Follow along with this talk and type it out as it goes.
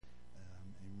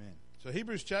So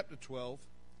Hebrews chapter 12,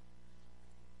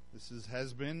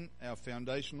 has been our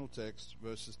foundational text,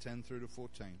 verses 10 through to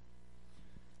 14.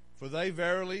 For they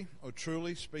verily, or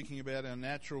truly, speaking about our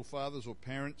natural fathers or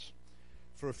parents,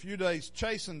 for a few days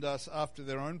chastened us after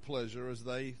their own pleasure, as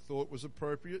they thought was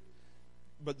appropriate.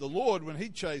 But the Lord, when he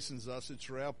chastens us, it's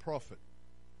for our profit,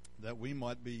 that we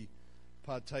might be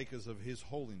partakers of his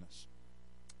holiness.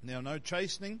 Now no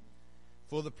chastening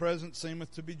for the present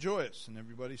seemeth to be joyous. And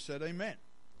everybody said amen.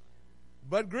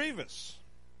 But grievous.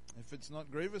 If it's not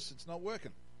grievous, it's not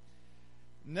working.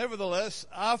 Nevertheless,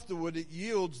 afterward it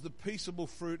yields the peaceable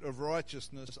fruit of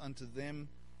righteousness unto them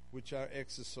which are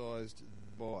exercised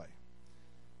by.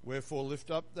 Wherefore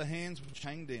lift up the hands which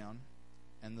hang down,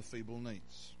 and the feeble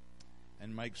knees,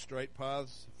 and make straight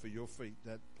paths for your feet.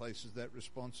 That places that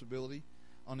responsibility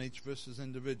on each of us as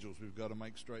individuals. We've got to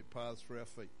make straight paths for our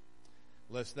feet,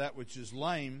 lest that which is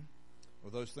lame,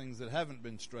 or those things that haven't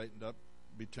been straightened up,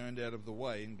 be turned out of the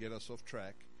way and get us off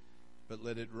track, but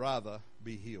let it rather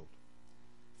be healed.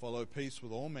 Follow peace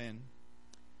with all men,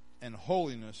 and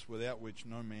holiness, without which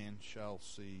no man shall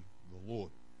see the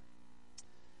Lord.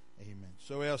 Amen.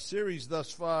 So our series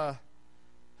thus far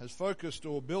has focused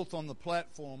or built on the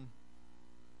platform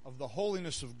of the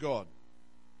holiness of God,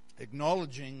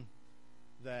 acknowledging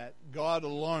that God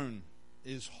alone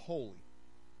is holy,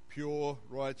 pure,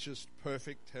 righteous,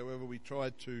 perfect, however we try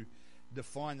to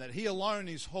define that. He alone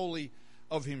is holy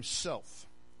of himself,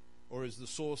 or is the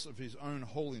source of his own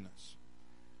holiness.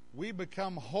 We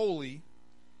become holy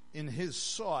in his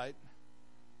sight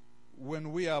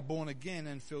when we are born again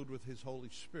and filled with his Holy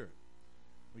Spirit.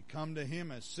 We come to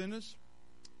him as sinners.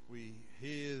 We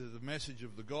hear the message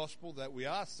of the gospel that we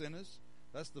are sinners.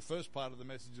 That's the first part of the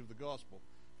message of the gospel.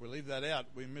 If we leave that out,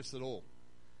 we miss it all.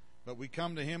 But we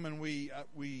come to him and we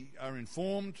are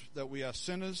informed that we are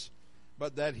sinners,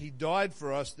 but that he died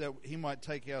for us that he might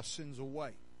take our sins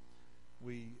away.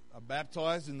 We are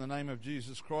baptized in the name of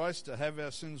Jesus Christ to have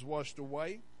our sins washed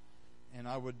away. And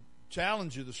I would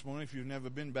challenge you this morning, if you've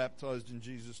never been baptized in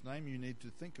Jesus' name, you need to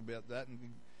think about that and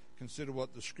consider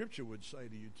what the Scripture would say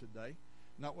to you today.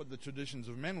 Not what the traditions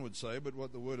of men would say, but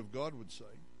what the Word of God would say.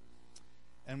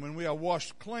 And when we are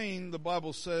washed clean, the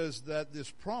Bible says that this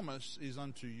promise is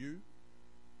unto you,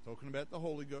 talking about the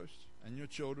Holy Ghost and your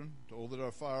children, to all that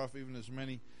are far off, even as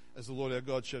many as the Lord our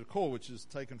God shall call, which is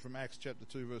taken from Acts chapter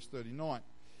 2, verse 39.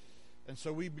 And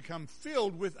so we become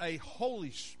filled with a Holy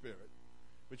Spirit,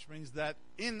 which means that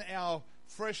in our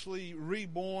freshly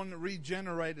reborn,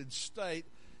 regenerated state,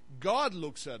 God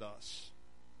looks at us,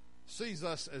 sees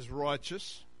us as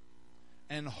righteous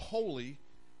and holy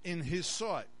in his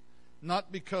sight.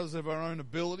 Not because of our own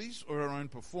abilities or our own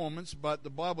performance, but the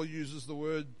Bible uses the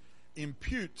word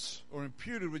imputes or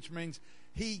imputed, which means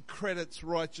he credits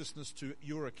righteousness to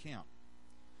your account.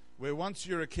 Where once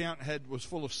your account was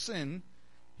full of sin,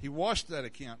 he washed that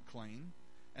account clean,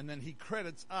 and then he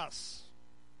credits us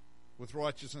with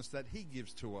righteousness that he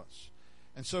gives to us.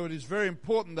 And so it is very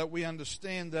important that we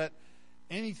understand that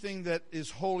anything that is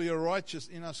holy or righteous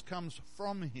in us comes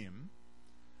from him,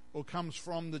 or comes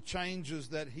from the changes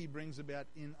that he brings about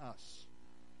in us.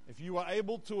 If you are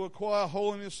able to acquire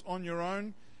holiness on your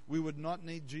own, we would not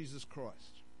need Jesus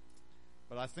Christ.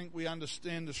 But I think we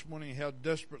understand this morning how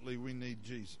desperately we need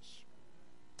Jesus.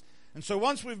 And so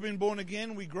once we've been born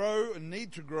again, we grow and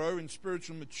need to grow in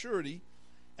spiritual maturity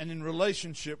and in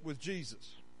relationship with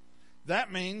Jesus.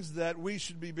 That means that we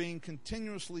should be being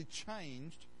continuously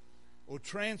changed or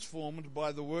transformed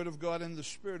by the Word of God and the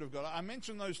Spirit of God. I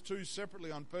mention those two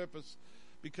separately on purpose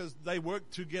because they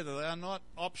work together. They are not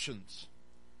options.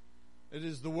 It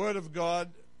is the Word of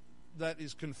God that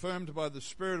is confirmed by the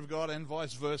Spirit of God and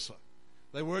vice versa.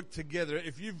 They work together.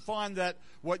 If you find that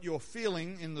what you're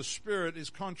feeling in the Spirit is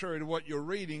contrary to what you're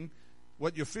reading,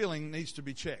 what you're feeling needs to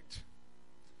be checked.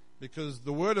 Because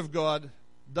the Word of God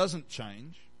doesn't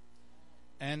change.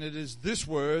 And it is this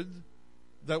Word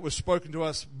that was spoken to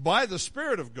us by the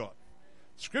Spirit of God.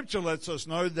 Scripture lets us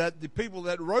know that the people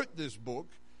that wrote this book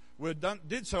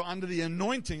did so under the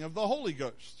anointing of the Holy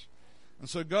Ghost. And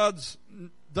so God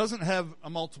doesn't have a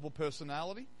multiple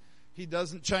personality. He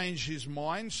doesn't change his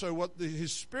mind. So what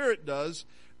his Spirit does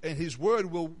and his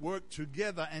Word will work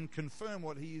together and confirm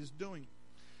what he is doing.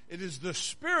 It is the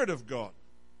Spirit of God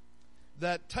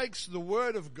that takes the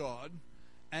Word of God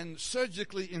and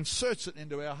surgically inserts it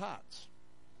into our hearts.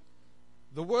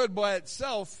 The Word by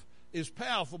itself is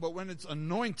powerful, but when it's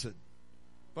anointed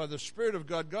by the Spirit of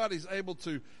God, God is able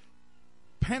to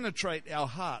penetrate our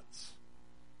hearts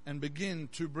and begin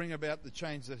to bring about the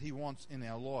change that he wants in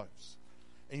our lives.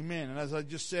 Amen. And as I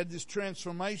just said, this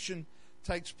transformation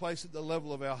takes place at the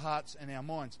level of our hearts and our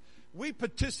minds. we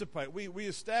participate. We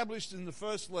established in the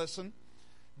first lesson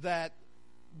that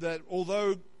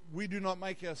although we do not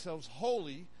make ourselves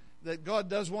holy, that God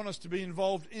does want us to be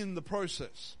involved in the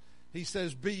process. He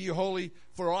says, "Be ye holy,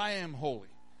 for I am holy."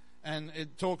 And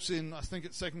it talks in, I think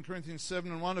it's 2 Corinthians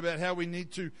 7:1, about how we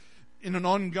need to, in an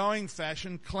ongoing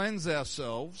fashion, cleanse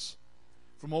ourselves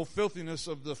from all filthiness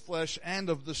of the flesh and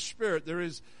of the spirit. There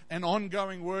is an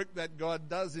ongoing work that God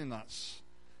does in us,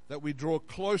 that we draw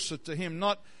closer to Him.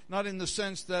 Not in the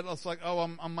sense that it's like, oh,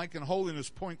 I'm making holiness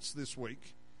points this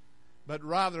week, but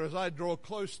rather as I draw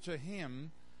close to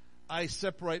Him, I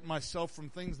separate myself from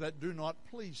things that do not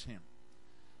please Him.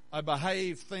 I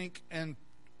behave, think, and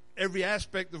every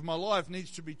aspect of my life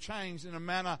needs to be changed in a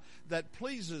manner that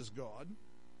pleases God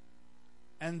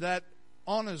and that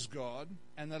honors God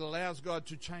and that allows God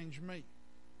to change me.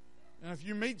 And if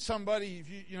you meet somebody,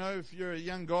 if you're a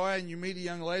young guy and you meet a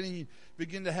young lady and you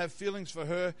begin to have feelings for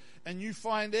her and you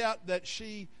find out that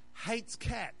she hates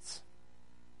cats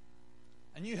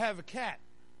and you have a cat,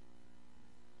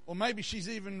 or maybe she's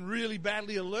even really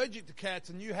badly allergic to cats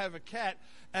and you have a cat,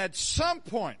 at some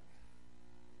point,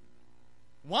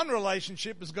 one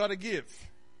relationship has got to give.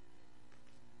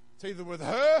 It's either with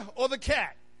her or the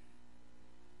cat.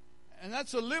 And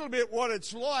that's a little bit what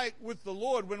it's like with the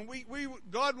Lord. When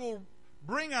God will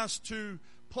bring us to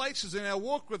places in our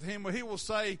walk with Him where He will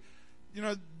say,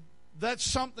 that's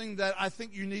something that I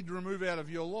think you need to remove out of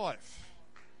your life.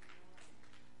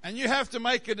 And you have to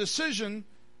make a decision,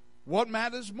 what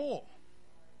matters more?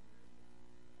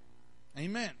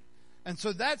 Amen. And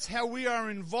so that's how we are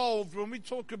involved when we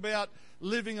talk about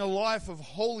living a life of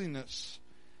holiness.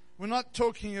 We're not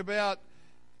talking about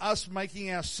us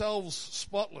making ourselves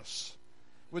spotless.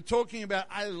 We're talking about,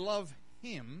 I love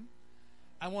Him.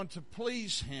 I want to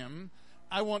please Him.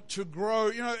 I want to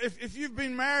grow. If you've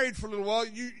been married for a little while,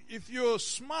 if you're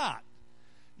smart,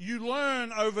 you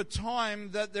learn over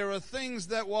time that there are things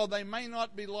that, while they may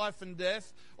not be life and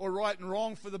death or right and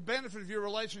wrong, for the benefit of your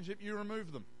relationship, you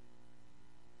remove them.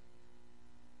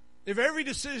 If every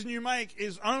decision you make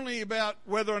is only about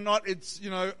whether or not it's,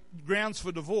 grounds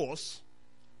for divorce,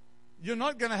 you're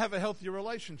not going to have a healthy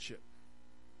relationship.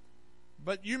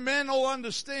 But you men all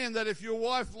understand that if your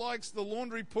wife likes the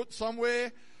laundry put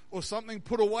somewhere or something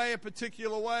put away a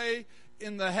particular way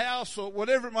in the house or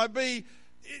whatever it might be,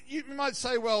 you might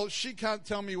say, well, she can't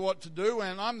tell me what to do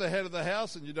and I'm the head of the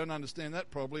house, and you don't understand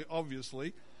that probably,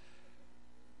 obviously.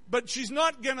 But she's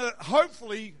not going to,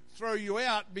 hopefully, throw you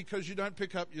out because you don't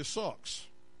pick up your socks.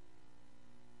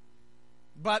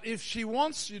 But if she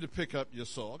wants you to pick up your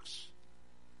socks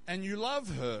and you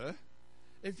love her,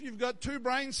 if you've got two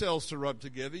brain cells to rub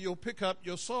together, you'll pick up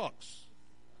your socks.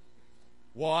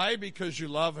 Why? Because you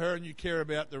love her and you care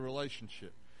about the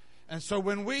relationship. And so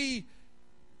when we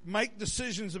make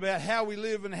decisions about how we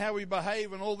live and how we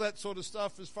behave and all that sort of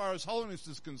stuff as far as holiness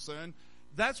is concerned,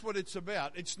 that's what it's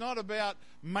about. It's not about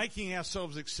making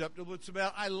ourselves acceptable. It's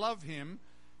about, I love Him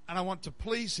and I want to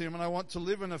please Him and I want to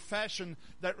live in a fashion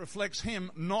that reflects Him,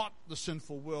 not the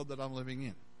sinful world that I'm living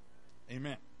in.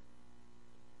 Amen.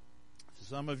 For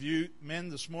some of you men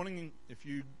this morning, if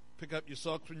you pick up your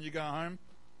socks when you go home,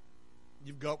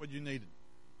 you've got what you needed.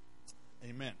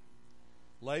 Amen.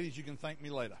 Ladies, you can thank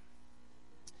me later.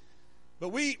 But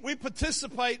we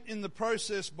participate in the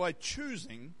process by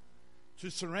choosing to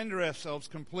surrender ourselves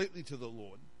completely to the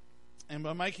Lord, and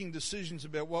by making decisions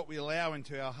about what we allow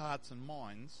into our hearts and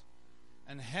minds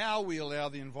and how we allow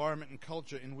the environment and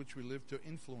culture in which we live to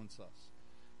influence us.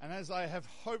 And as I have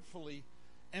hopefully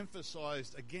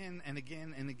emphasized again and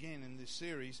again and again in this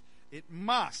series, it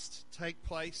must take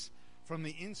place from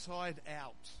the inside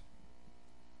out,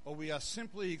 or we are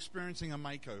simply experiencing a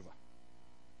makeover.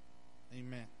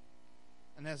 Amen.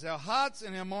 And as our hearts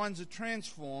and our minds are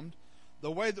transformed, the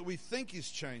way that we think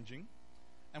is changing.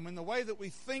 And when the way that we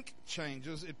think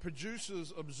changes, it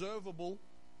produces observable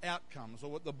outcomes,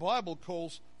 or what the Bible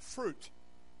calls fruit,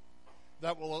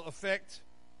 that will affect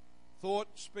thought,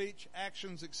 speech,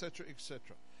 actions, etc.,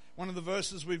 etc. One of the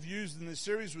verses we've used in this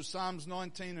series was Psalms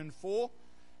 19:4,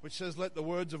 which says, "Let the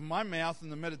words of my mouth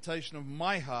and the meditation of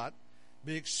my heart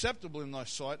be acceptable in thy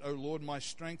sight, O Lord, my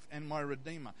strength and my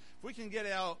redeemer." If we can get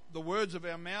the words of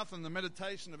our mouth and the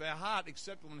meditation of our heart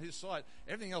acceptable in His sight,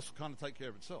 everything else will kind of take care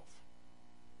of itself.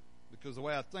 Because the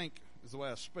way I think is the way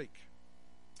I speak,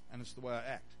 and it's the way I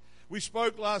act. We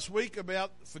spoke last week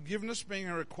about forgiveness being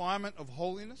a requirement of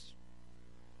holiness,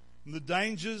 and the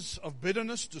dangers of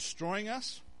bitterness destroying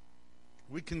us.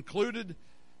 We concluded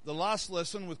the last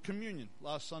lesson with communion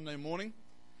last Sunday morning,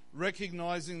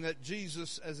 recognizing that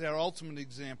Jesus, as our ultimate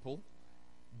example,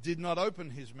 did not open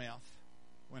His mouth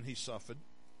when He suffered,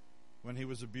 when he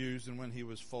was abused and when he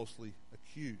was falsely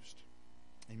accused.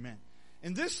 Amen.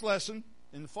 In this lesson,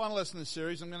 in the final lesson in the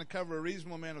series, I'm going to cover a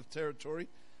reasonable amount of territory.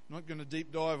 I'm not going to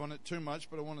deep dive on it too much,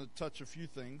 but I want to touch a few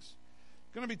things.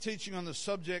 I'm going to be teaching on the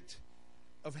subject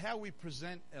of how we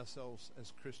present ourselves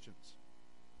as Christians.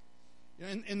 You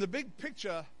know, in the big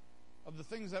picture of the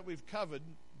things that we've covered,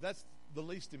 that's the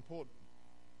least important.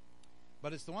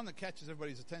 But it's the one that catches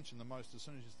everybody's attention the most as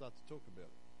soon as you start to talk about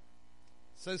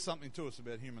it. It says something to us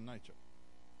about human nature.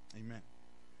 Amen.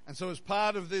 And so as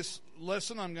part of this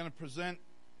lesson, I'm going to present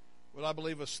what I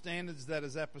believe are standards that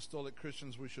as apostolic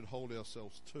Christians we should hold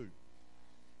ourselves to.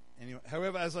 Anyway,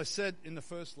 however, as I said in the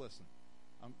first lesson,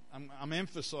 I'm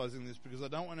emphasizing this because I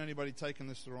don't want anybody taking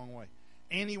this the wrong way.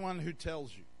 Anyone who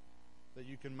tells you that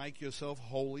you can make yourself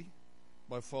holy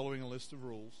by following a list of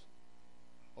rules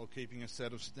or keeping a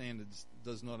set of standards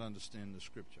does not understand the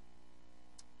Scripture.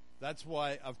 That's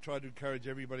why I've tried to encourage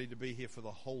everybody to be here for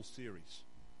the whole series,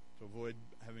 to avoid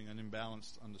having an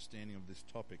imbalanced understanding of this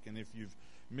topic. And if you've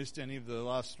missed any of the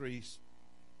last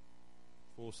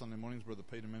 4 Sunday mornings, Brother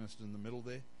Peter ministered in the middle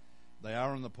there, they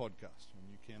are on the podcast, and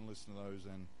you can listen to those.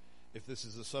 And if this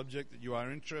is a subject that you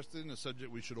are interested in, a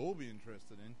subject we should all be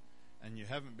interested in, and you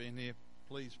haven't been here,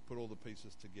 please put all the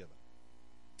pieces together.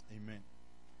 Amen.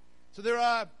 So there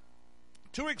are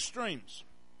 2 extremes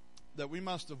that we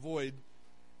must avoid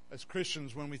as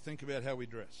Christians when we think about how we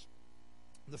dress.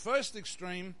 The first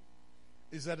extreme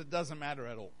is that it doesn't matter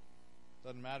at all. It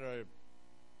doesn't matter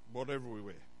whatever we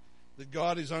wear. That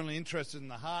God is only interested in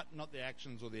the heart, not the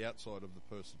actions or the outside of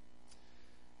the person.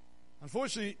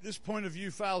 Unfortunately, this point of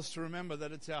view fails to remember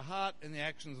that it's our heart and the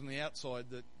actions on the outside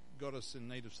that got us in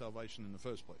need of salvation in the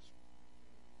first place.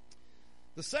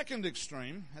 The second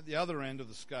extreme, at the other end of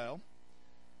the scale,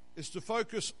 is to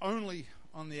focus only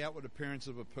on the outward appearance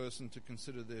of a person to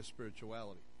consider their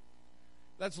spirituality.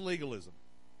 That's legalism.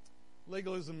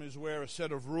 Legalism is where a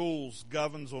set of rules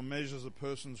governs or measures a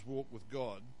person's walk with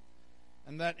God,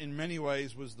 and that in many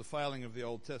ways was the failing of the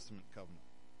Old Testament covenant.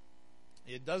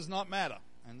 It does not matter,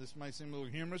 and this may seem a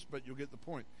little humorous, but you'll get the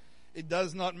point. It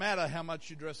does not matter how much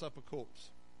you dress up a corpse.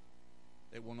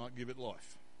 It will not give it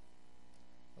life.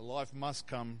 The life must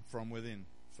come from within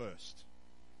first.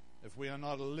 If we are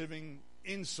not living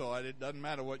inside, it doesn't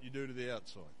matter what you do to the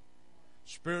outside.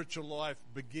 Spiritual life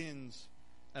begins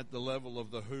at the level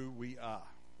of the who we are.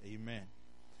 Amen.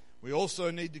 We also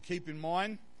need to keep in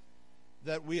mind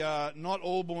that we are not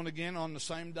all born again on the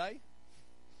same day.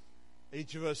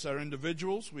 Each of us are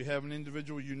individuals. We have an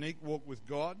individual, unique walk with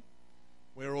God.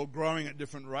 We're all growing at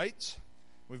different rates.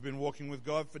 We've been walking with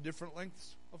God for different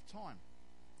lengths of time,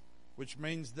 which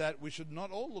means that we should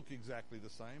not all look exactly the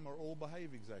same or all behave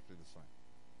exactly the same.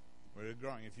 We're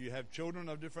growing. If you have children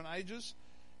of different ages,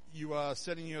 you are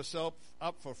setting yourself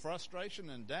up for frustration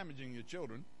and damaging your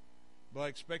children by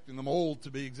expecting them all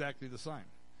to be exactly the same.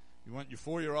 You want your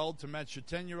 4-year-old to match your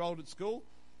 10-year-old at school,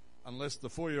 unless the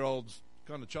 4-year-old's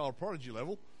kind of child prodigy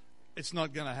level, it's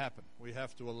not going to happen. We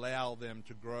have to allow them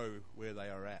to grow where they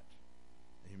are at.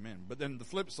 Amen. But then the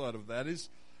flip side of that is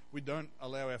we don't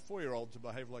allow our 4-year-old to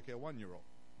behave like our 1-year-old.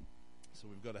 So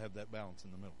we've got to have that balance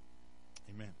in the middle.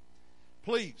 Amen.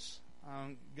 Please,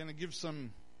 I'm going to give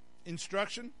some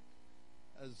instruction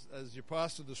as your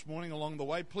pastor this morning along the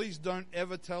way. Please don't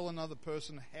ever tell another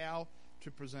person how to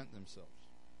present themselves,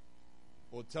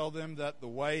 or tell them that the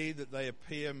way that they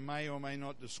appear may or may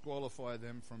not disqualify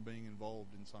them from being involved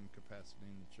in some capacity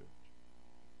in the church.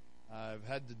 I've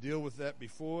had to deal with that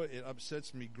before. It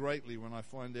upsets me greatly when I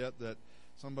find out that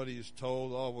somebody is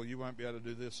told, oh, well, you won't be able to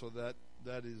do this or that.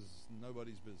 That is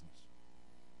nobody's business.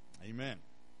 Amen.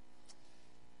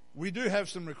 We do have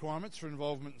some requirements for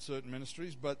involvement in certain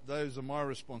ministries, but those are my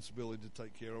responsibility to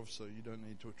take care of, so you don't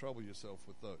need to trouble yourself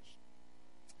with those.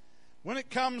 When it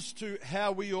comes to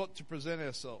how we ought to present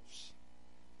ourselves,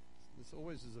 this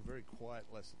always is a very quiet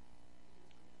lesson.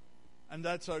 And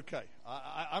that's okay.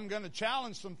 I'm going to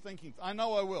challenge some thinking. I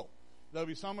know I will. There'll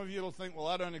be some of you who'll think, well,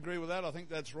 I don't agree with that. I think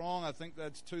that's wrong. I think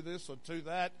that's to this or to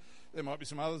that. There might be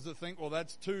some others that think, well,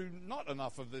 that's too not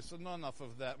enough of this and not enough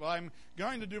of that. But I'm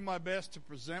going to do my best to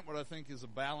present what I think is a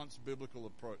balanced biblical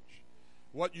approach.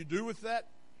 What you do with that,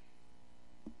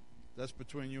 that's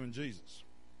between you and Jesus.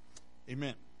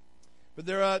 Amen. But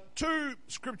there are 2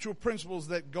 scriptural principles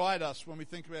that guide us when we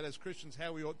think about as Christians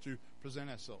how we ought to present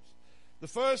ourselves. The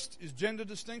first is gender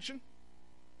distinction,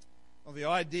 or the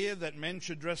idea that men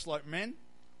should dress like men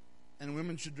and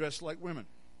women should dress like women.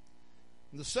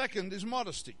 And the second is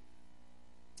modesty.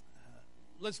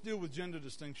 Let's deal with gender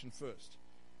distinction first.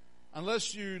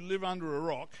 Unless you live under a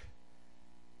rock,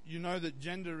 you know that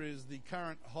gender is the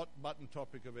current hot button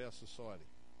topic of our society.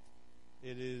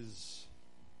 It is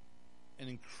an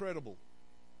incredible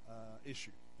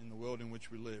issue in the world in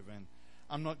which we live. And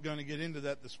I'm not going to get into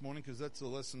that this morning because that's a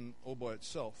lesson all by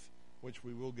itself, which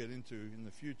we will get into in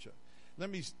the future. Let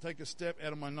me take a step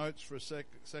out of my notes for a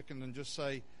second and just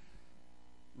say,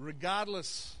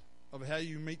 regardless of how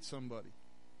you meet somebody,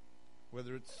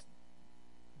 whether it's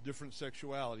different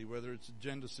sexuality, whether it's a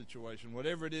gender situation,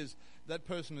 whatever it is, that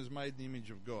person is made in the image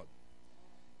of God.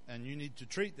 And you need to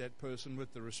treat that person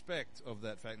with the respect of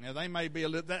that fact. Now, they may be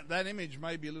that image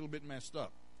may be a little bit messed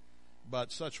up,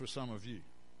 but such were some of you.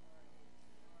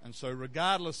 And so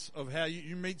regardless of how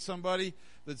you meet somebody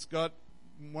that's got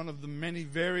one of the many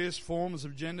various forms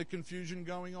of gender confusion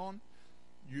going on,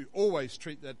 you always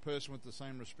treat that person with the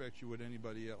same respect you would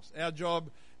anybody else. Our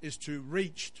job is to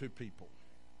reach to people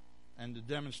and to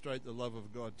demonstrate the love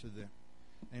of God to them.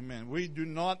 Amen. We do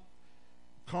not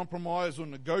compromise or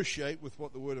negotiate with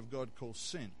what the Word of God calls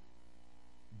sin,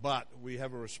 but we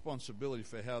have a responsibility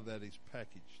for how that is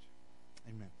packaged.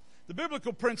 Amen. The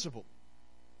biblical principle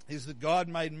is that God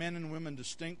made men and women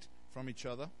distinct from each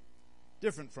other,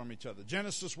 different from each other.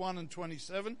 Genesis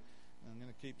 1:27. I'm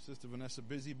going to keep Sister Vanessa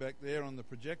busy back there on the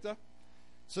projector.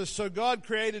 So God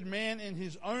created man in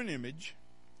his own image.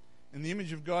 In the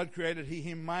image of God created he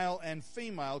him, male and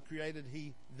female created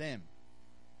he them.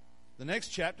 The next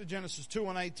chapter, Genesis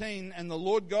 2:18, and the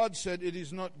Lord God said, it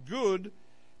is not good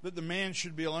that the man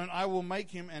should be alone. I will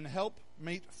make him an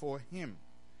helpmeet for him.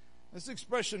 This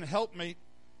expression, helpmeet,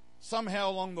 somehow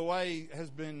along the way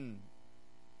has been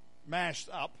mashed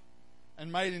up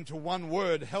and made into one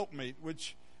word, helpmeet,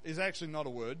 which is actually not a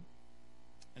word.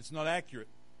 It's not accurate.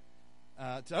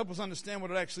 To help us understand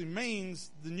what it actually means,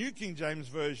 the New King James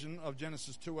Version of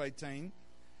Genesis 2:18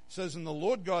 says, and the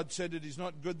Lord God said, it is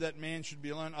not good that man should be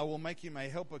alone. I will make him a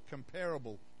helper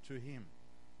comparable to him.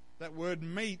 That word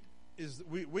meet is,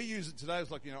 we use it today as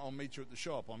like, I'll meet you at the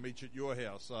shop. I'll meet you at your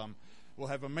house. We'll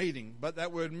have a meeting. But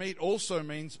that word meet also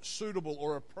means suitable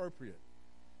or appropriate.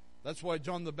 That's why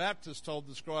John the Baptist told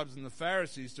the scribes and the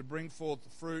Pharisees to bring forth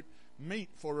fruit meet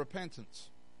for repentance.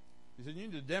 He said, you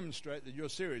need to demonstrate that you're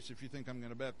serious if you think I'm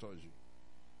going to baptize you.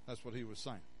 That's what he was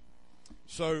saying.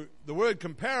 So the word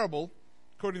comparable,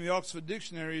 according to the Oxford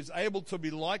Dictionary, is able to be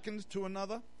likened to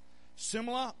another,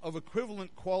 similar, of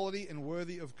equivalent quality, and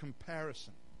worthy of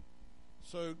comparison.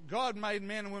 So God made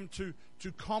man and women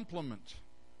to complement.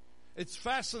 It's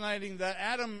fascinating that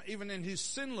Adam, even in his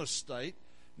sinless state,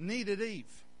 needed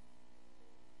Eve.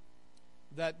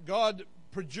 That God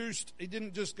produced, he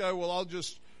didn't just go, well, I'll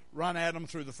just run Adam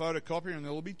through the photocopier and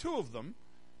there will be two of them.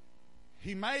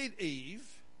 He made Eve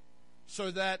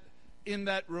so that in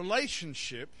that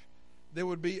relationship there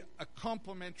would be a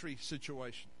complementary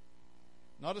situation.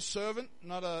 Not a servant,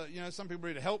 not a, some people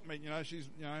read a helpmeet, she's,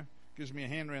 gives me a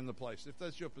hand around the place. If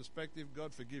that's your perspective,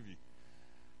 God forgive you.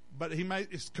 But he made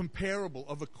it's comparable,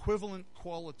 of equivalent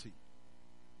quality.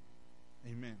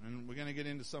 Amen. And we're going to get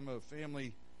into some of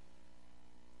family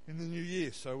in the new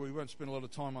year, so we won't spend a lot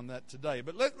of time on that today.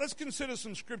 But let's consider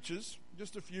some scriptures,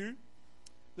 just a few,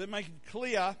 that make it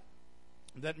clear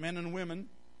that men and women,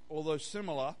 although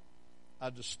similar,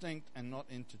 are distinct and not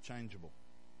interchangeable.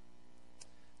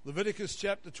 Leviticus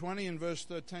chapter 20 and verse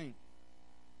 13.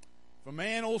 For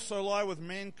man also lie with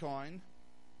mankind,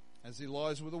 as he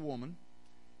lies with a woman.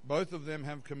 Both of them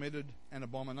have committed an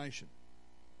abomination.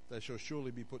 They shall surely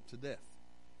be put to death.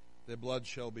 Their blood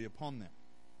shall be upon them.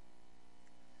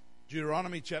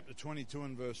 Deuteronomy chapter 22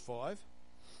 and verse 5. It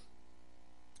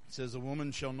says, a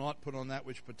woman shall not put on that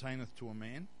which pertaineth to a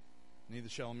man, neither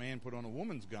shall a man put on a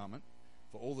woman's garment,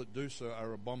 for all that do so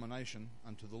are abomination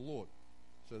unto the Lord.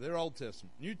 So they're Old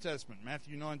Testament. New Testament,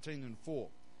 Matthew 19 and 4.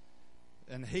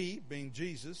 And he, being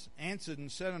Jesus, answered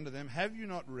and said unto them, have you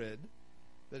not read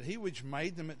that he which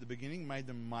made them at the beginning made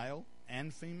them male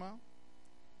and female?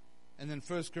 And then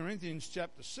 1 Corinthians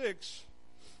chapter 6,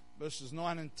 verses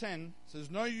 9 and 10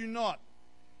 says, know you not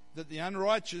that the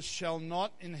unrighteous shall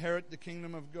not inherit the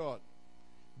kingdom of God?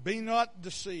 Be not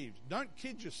deceived. Don't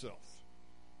kid yourself.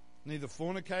 Neither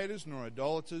fornicators, nor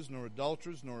idolaters, nor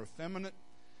adulterers, nor effeminate,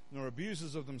 nor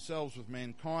abusers of themselves with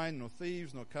mankind, nor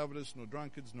thieves, nor covetous, nor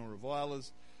drunkards, nor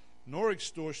revilers, nor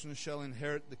extortioners shall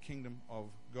inherit the kingdom of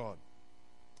God.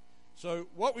 So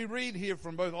what we read here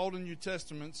from both Old and New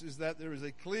Testaments is that there is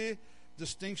a clear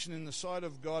distinction in the sight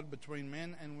of God between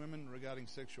men and women regarding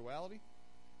sexuality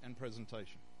and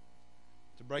presentation.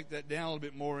 To break that down a little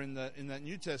bit more in that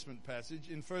New Testament passage,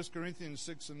 in 1 Corinthians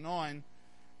 6 and 9,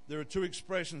 there are two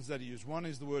expressions that he used. One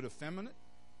is the word effeminate.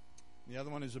 The other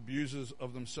one is abusers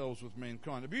of themselves with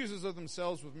mankind. Abusers of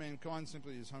themselves with mankind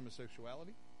simply is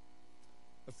homosexuality.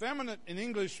 Effeminate in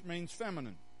English means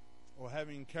feminine, or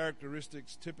having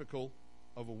characteristics typical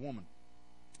of a woman.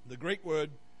 The Greek word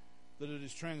that it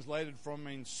is translated from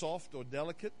means soft or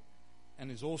delicate, and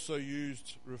is also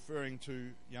used referring to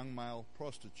young male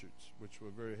prostitutes, which were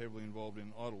very heavily involved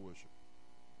in idol worship.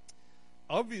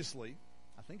 Obviously,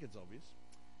 I think it's obvious,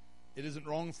 it isn't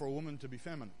wrong for a woman to be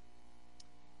feminine.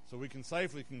 So we can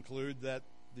safely conclude that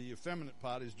the effeminate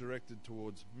part is directed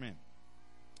towards men.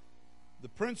 The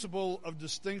principle of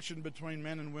distinction between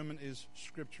men and women is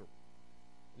scriptural.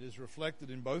 It is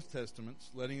reflected in both testaments,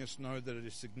 letting us know that it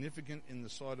is significant in the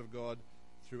sight of God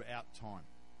throughout time.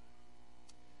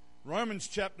 Romans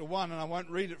chapter 1, and I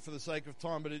won't read it for the sake of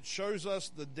time, but it shows us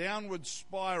the downward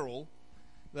spiral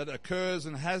that occurs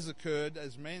and has occurred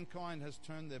as mankind has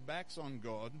turned their backs on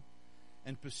God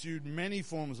and pursued many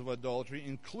forms of idolatry,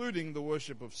 including the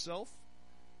worship of self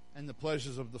and the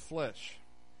pleasures of the flesh.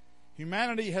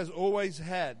 Humanity has always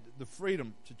had the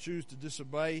freedom to choose to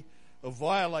disobey or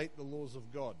violate the laws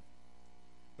of God,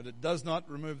 but it does not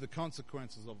remove the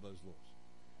consequences of those laws.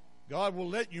 God will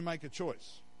let you make a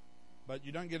choice, but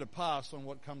you don't get a pass on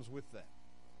what comes with that.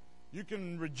 You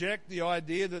can reject the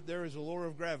idea that there is a law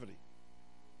of gravity,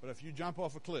 but if you jump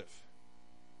off a cliff,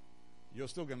 you're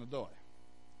still going to die.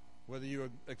 Whether you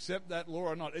accept that law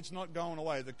or not, it's not going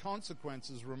away. The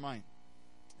consequences remain.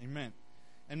 Amen.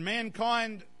 And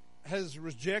mankind has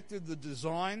rejected the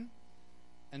design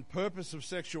and purpose of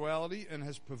sexuality and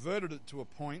has perverted it to a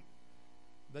point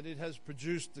that it has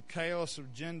produced the chaos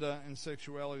of gender and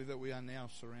sexuality that we are now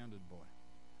surrounded by.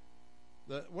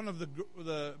 One of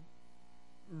the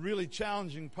really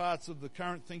challenging parts of the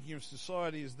current thinking of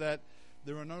society is that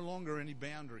there are no longer any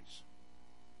boundaries.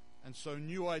 And so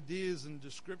new ideas and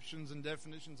descriptions and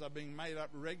definitions are being made up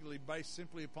regularly based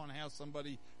simply upon how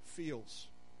somebody feels.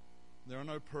 There are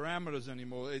no parameters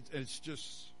anymore.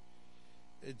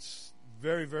 It's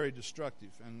very, very destructive,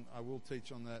 and I will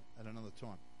teach on that at another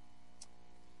time.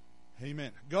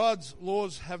 Amen. God's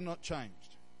laws have not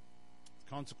changed.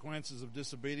 Consequences of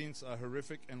disobedience are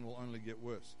horrific and will only get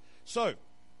worse. So,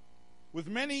 with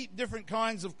many different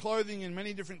kinds of clothing in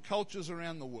many different cultures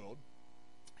around the world,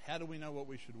 how do we know what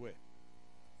we should wear?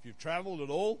 If you've traveled at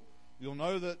all, you'll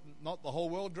know that not the whole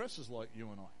world dresses like you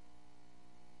and I.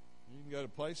 You can go to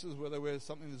places where they wear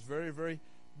something that's very, very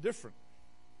different.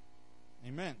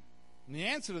 Amen. And the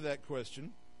answer to that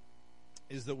question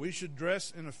is that we should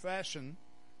dress in a fashion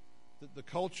that the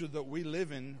culture that we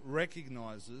live in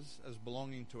recognizes as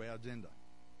belonging to our gender.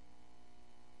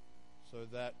 So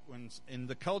that when in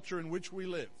the culture in which we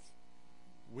live,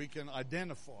 we can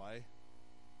identify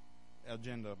our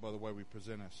gender by the way we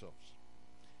present ourselves.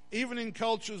 Even in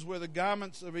cultures where the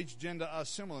garments of each gender are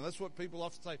similar. That's what people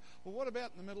often say. Well, what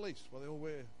about in the Middle East where they all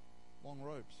wear long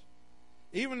robes?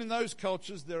 Even in those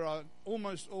cultures, there are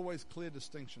almost always clear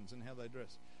distinctions in how they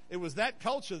dress. It was that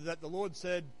culture that the Lord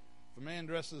said, if a man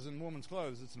dresses in woman's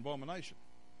clothes, it's an abomination.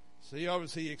 So he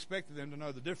obviously expected them to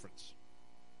know the difference.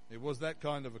 It was that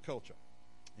kind of a culture,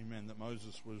 amen, that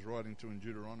Moses was writing to in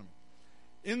Deuteronomy.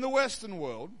 In the Western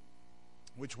world,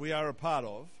 which we are a part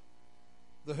of,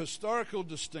 the historical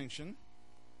distinction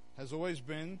has always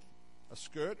been a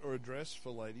skirt or a dress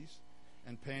for ladies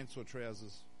and pants or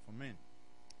trousers for men.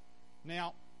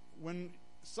 Now, when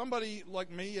somebody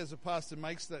like me as a pastor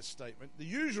makes that statement, the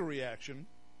usual reaction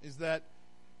is that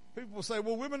people will say,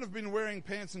 well, women have been wearing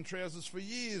pants and trousers for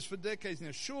years, for decades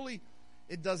now. Surely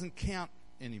it doesn't count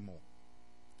anymore.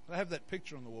 Can I have that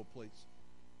picture on the wall, please?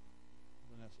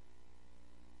 Vanessa.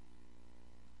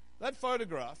 That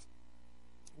photograph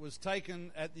was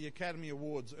taken at the Academy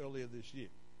Awards earlier this year.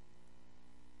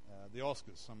 The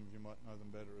Oscars, some of you might know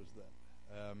them better as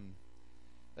that.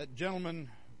 That gentleman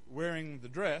wearing the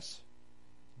dress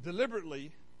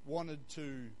deliberately wanted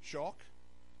to shock.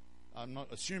 I'm not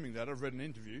assuming that. I've read an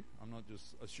interview. I'm not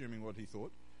just assuming what he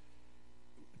thought.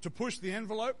 To push the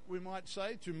envelope, we might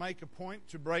say, to make a point,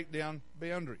 to break down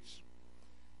boundaries.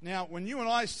 Now, when you and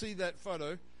I see that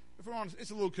photo, if we're honest,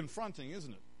 it's a little confronting,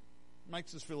 isn't it? It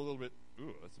makes us feel a little bit,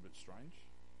 ooh, that's a bit strange.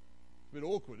 It's a bit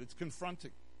awkward. It's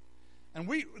confronting. And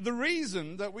the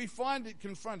reason that we find it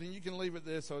confronting, you can leave it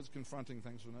there so it's confronting.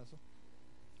 Thanks, Vanessa.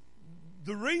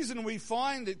 The reason we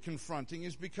find it confronting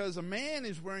is because a man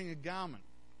is wearing a garment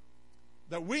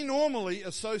that we normally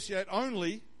associate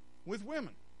only with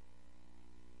women.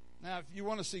 Now, if you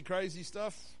want to see crazy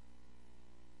stuff,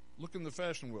 look in the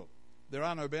fashion world. There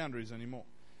are no boundaries anymore.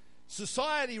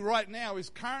 Society right now is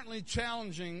currently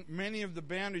challenging many of the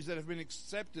boundaries that have been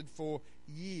accepted for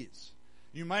years.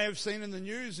 You may have seen in the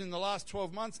news in the last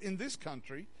 12 months in this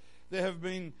country, there have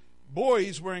been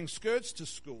boys wearing skirts to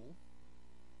school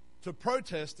to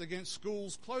protest against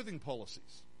schools' clothing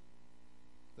policies.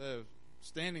 They're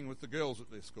standing with the girls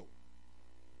at their school.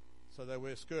 So they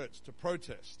wear skirts to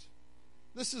protest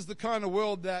This is the kind of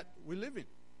world that we live in.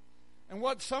 And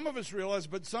what some of us realize,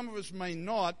 but some of us may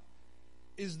not,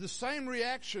 is the same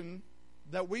reaction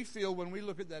that we feel when we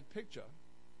look at that picture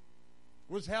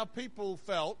was how people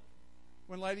felt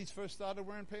when ladies first started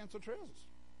wearing pants or trousers.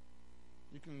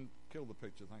 You can kill the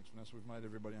picture, thanks, Vanessa. We've made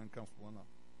everybody uncomfortable enough.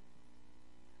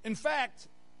 In fact,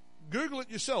 Google it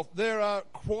yourself. There are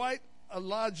quite a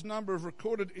large number of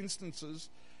recorded instances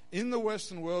in the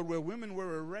Western world where women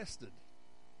were arrested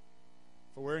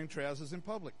for wearing trousers in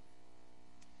public.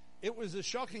 It was as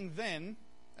shocking then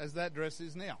as that dress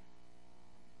is now.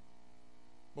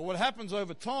 But what happens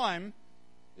over time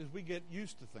is we get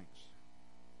used to things.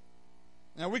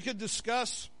 Now, we could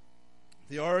discuss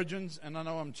the origins, and I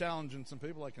know I'm challenging some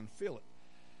people, I can feel it.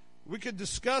 We could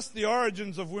discuss the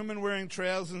origins of women wearing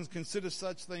trousers and consider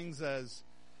such things as,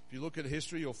 if you look at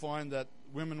history, you'll find that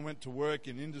women went to work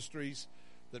in industries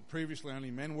that previously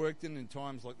only men worked in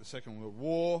times like the Second World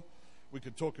War. We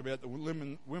could talk about the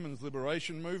women's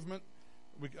liberation movement.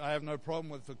 I have no problem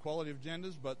with the equality of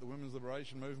genders, but the women's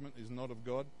liberation movement is not of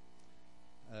God.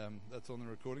 That's on the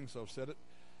recording, so I've said it.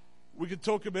 We could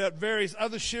talk about various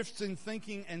other shifts in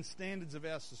thinking and standards of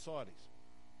our societies.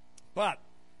 But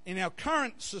in our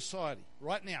current society,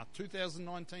 right now,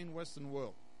 2019 Western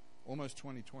world, almost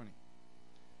 2020,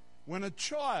 when a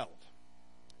child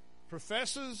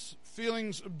professes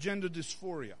feelings of gender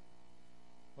dysphoria,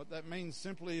 what that means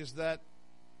simply is that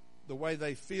the way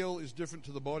they feel is different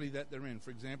to the body that they're in. For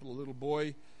example, a little boy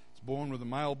is born with a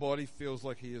male body, feels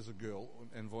like he is a girl,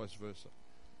 and vice versa.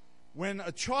 When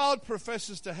a child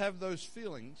professes to have those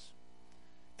feelings,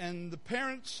 and the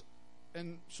parents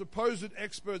and supposed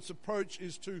experts' approach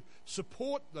is to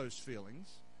support those feelings,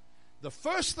 the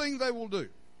first thing they will do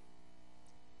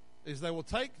is they will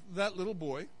take that little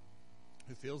boy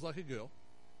who feels like a girl,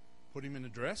 put him in a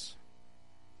dress,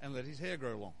 and let his hair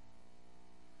grow long.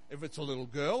 If it's a little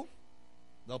girl,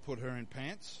 they'll put her in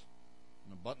pants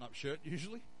and a button-up shirt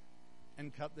usually,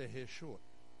 and cut their hair short.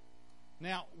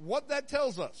 Now, what that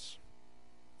tells us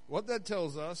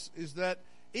is that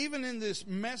even in this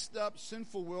messed up,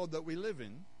 sinful world that we live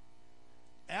in,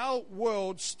 our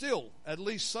world still, at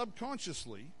least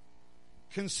subconsciously,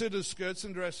 considers skirts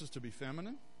and dresses to be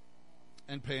feminine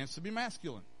and pants to be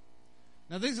masculine.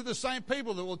 Now, these are the same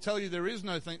people that will tell you there is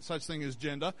no such thing as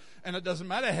gender, and it doesn't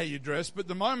matter how you dress, but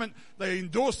the moment they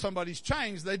endorse somebody's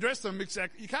change, they dress them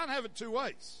exactly. You can't have it two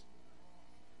ways.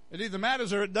 It either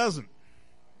matters or it doesn't.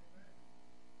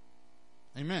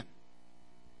 Amen.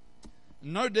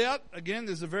 No doubt, again,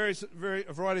 there's a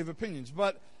variety of opinions,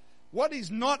 but what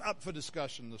is not up for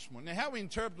discussion this morning? Now, how we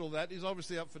interpret all that is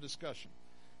obviously up for discussion,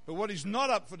 but what is not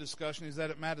up for discussion is that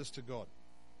it matters to God.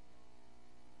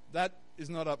 That is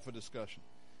not up for discussion.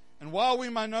 And while we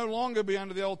may no longer be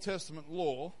under the Old Testament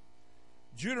law,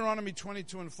 Deuteronomy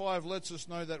 22:5 lets us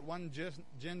know that one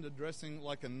gender dressing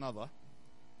like another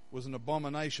was an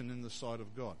abomination in the sight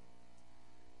of God.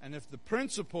 And if the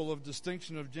principle of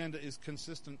distinction of gender is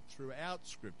consistent throughout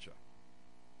Scripture,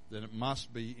 then it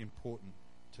must be important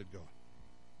to God.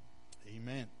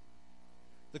 Amen.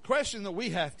 The question that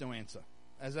we have to answer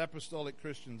as apostolic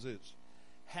Christians is,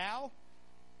 how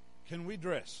can we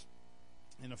dress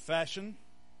in a fashion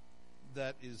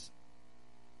that is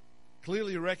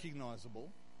clearly recognizable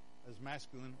as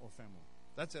masculine or feminine?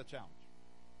 That's our challenge.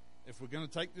 If we're going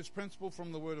to take this principle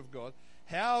from the Word of God,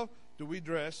 how do we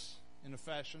dress in a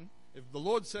fashion, if the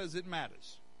Lord says it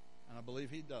matters, and I believe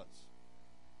He does,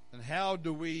 then how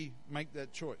do we make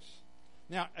that choice?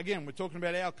 Now, again, we're talking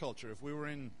about our culture. If we were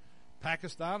in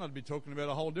Pakistan, I'd be talking about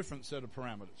a whole different set of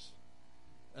parameters.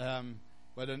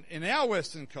 But in our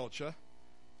Western culture,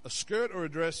 a skirt or a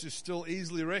dress is still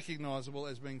easily recognizable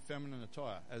as being feminine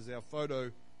attire, as our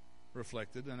photo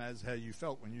reflected and as how you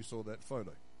felt when you saw that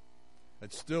photo.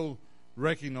 It's still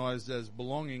recognized as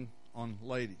belonging on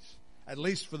ladies, at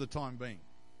least for the time being.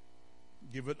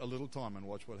 Give it a little time and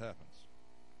watch what happens.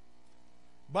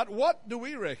 But what do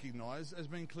we recognize as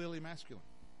being clearly masculine?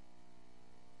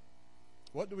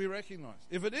 What do we recognize?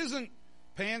 If it isn't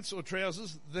pants or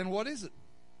trousers, then what is it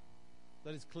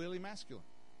that is clearly masculine?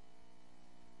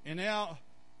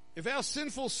 If our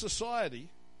sinful society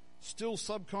still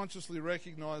subconsciously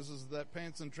recognizes that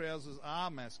pants and trousers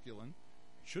are masculine,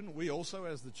 shouldn't we also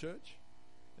as the church?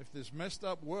 If this messed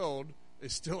up world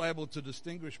is still able to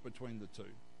distinguish between the two,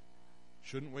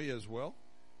 shouldn't we as well?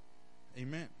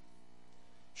 Amen.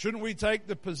 Shouldn't we take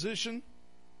the position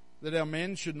that our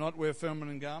men should not wear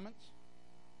feminine garments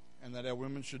and that our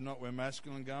women should not wear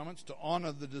masculine garments to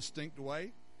honor the distinct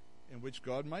way in which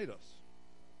God made us?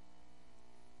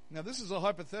 Now, this is a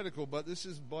hypothetical, but this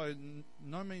is by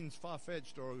no means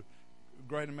far-fetched or a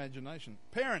great imagination.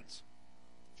 Parents,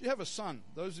 if If you have a son,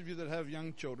 those of you that have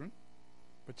young children,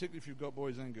 particularly if you've got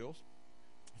boys and girls,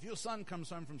 if your son comes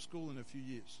home from school in a few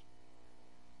years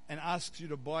and asks you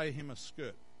to buy him a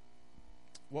skirt,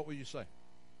 what will you say?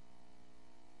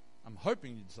 I'm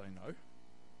hoping you'd say no.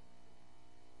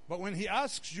 But when he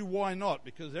asks you why not,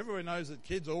 because everyone knows that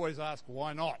kids always ask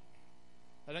why not.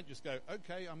 They don't just go,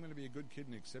 okay, I'm going to be a good kid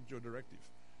and accept your directive.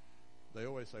 They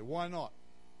always say, why not?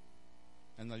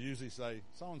 And they usually say,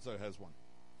 so-and-so has one.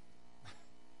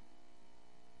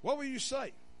 What will you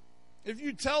say? If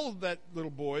you tell that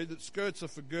little boy that skirts are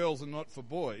for girls and not for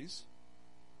boys,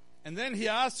 and then he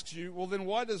asks you, well, then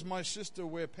why does my sister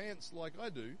wear pants like I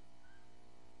do?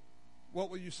 What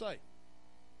will you say?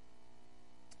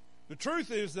 The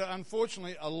truth is that,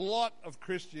 unfortunately, a lot of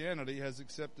Christianity has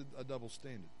accepted a double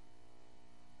standard.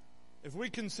 If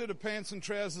we consider pants and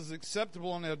trousers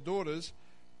acceptable on our daughters,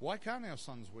 why can't our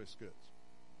sons wear skirts?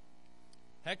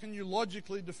 How can you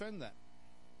logically defend that?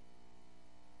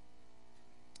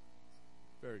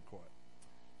 Very quiet.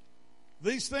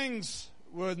 These things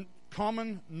were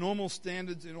common, normal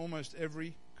standards in almost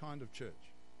every kind of church.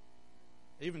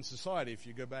 Even society, if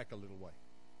you go back a little way.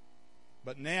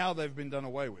 But now they've been done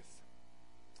away with.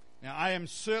 Now, I am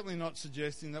certainly not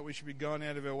suggesting that we should be going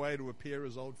out of our way to appear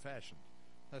as old-fashioned.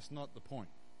 That's not the point.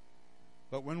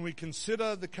 But when we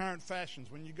consider the current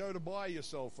fashions, when you go to buy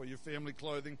yourself or your family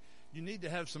clothing, you need to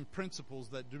have some principles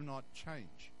that do not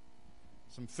change.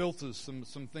 Some filters,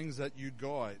 some things that you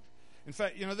guide. In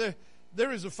fact,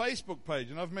 there is a Facebook page,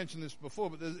 and I've mentioned this before,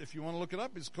 but if you want to look it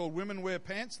up, it's called Women Wear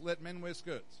Pants, Let Men Wear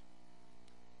Skirts.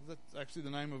 That's actually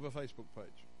the name of a Facebook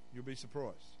page. You'll be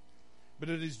surprised. But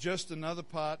it is just another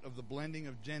part of the blending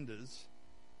of genders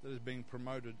that is being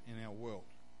promoted in our world.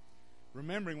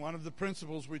 Remembering one of the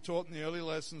principles we taught in the early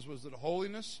lessons was that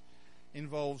holiness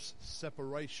involves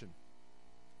separation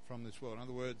from this world. In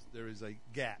other words, there is a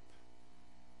gap.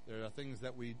 There are things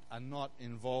that we are not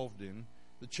involved in.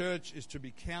 The church is to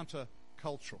be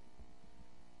counter-cultural.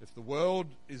 If the world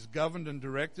is governed and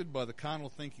directed by the carnal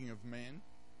thinking of man,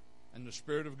 and the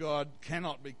Spirit of God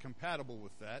cannot be compatible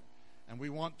with that, and we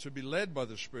want to be led by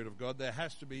the Spirit of God, there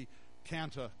has to be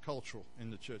counter-cultural in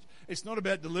the church. It's not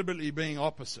about deliberately being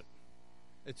opposite.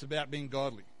 It's about being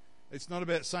godly. It's not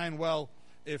about saying, well,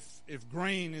 if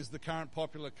green is the current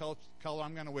popular color,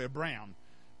 I'm going to wear brown.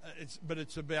 But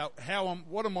it's about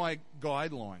what are my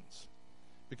guidelines?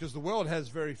 Because the world has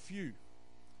very few.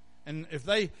 And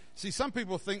some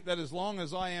people think that as long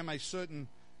as I am a certain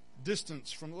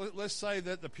distance from, let's say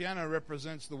that the piano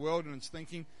represents the world and its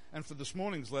thinking, and for this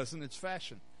morning's lesson, it's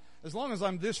fashion. As long as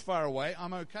I'm this far away,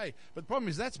 I'm okay. But the problem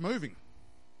is that's moving.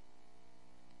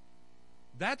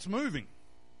 That's moving.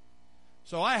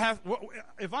 So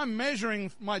if I'm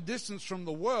measuring my distance from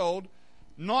the world,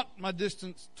 not my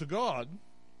distance to God,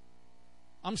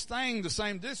 I'm staying the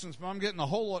same distance, but I'm getting a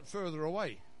whole lot further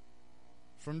away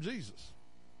from Jesus.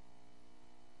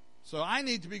 So I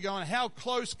need to be going, how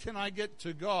close can I get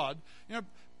to God?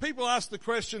 People ask the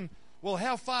question, well,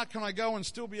 how far can I go and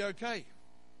still be okay?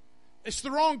 It's the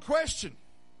wrong question.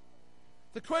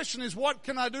 The question is, what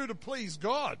can I do to please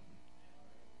God?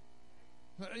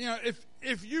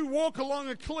 If you walk along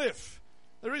a cliff,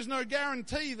 there is no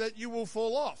guarantee that you will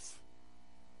fall off.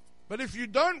 But if you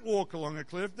don't walk along a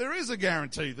cliff, there is a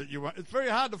guarantee that you won't. It's very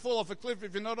hard to fall off a cliff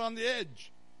if you're not on the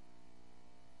edge.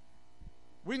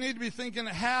 We need to be thinking,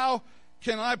 how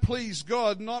can I please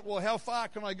God? Not, well, how far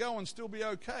can I go and still be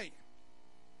okay?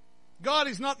 God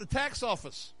is not the tax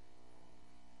office.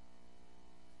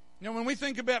 When we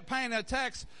think about paying our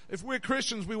tax, if we're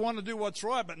Christians, we want to do what's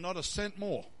right, but not a cent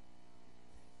more.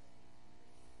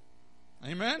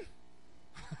 Amen?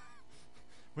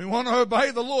 We want to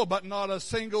obey the law, but not a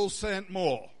single cent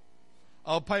more.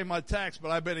 I'll pay my tax,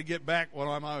 but I better get back what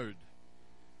I'm owed.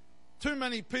 Too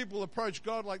many people approach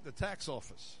God like the tax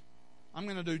office. I'm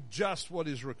going to do just what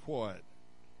is required,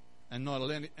 and not a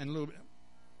little bit.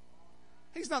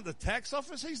 He's not the tax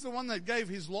office. He's the one that gave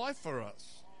his life for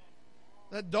us,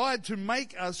 that died to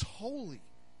make us holy.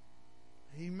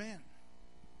 Amen.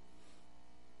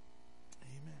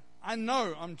 Amen. I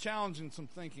know I'm challenging some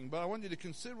thinking, but I want you to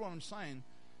consider what I'm saying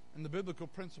and the biblical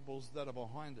principles that are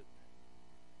behind it.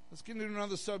 Let's get into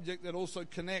another subject that also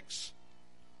connects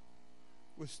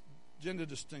with gender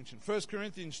distinction. 1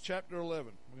 Corinthians chapter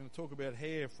 11. We're going to talk about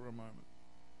hair for a moment.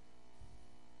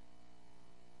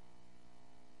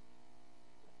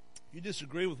 If you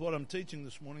disagree with what I'm teaching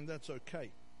this morning, that's okay.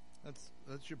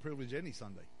 That's your privilege any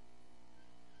Sunday.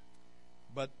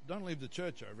 But don't leave the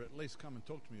church over it. At least come and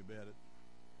talk to me about it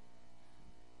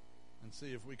and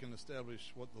see if we can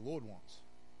establish what the Lord wants.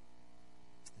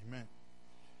 Amen.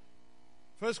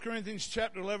 1 Corinthians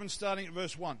chapter 11, starting at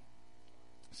verse 1.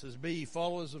 It says, "Be ye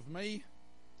followers of me,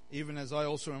 even as I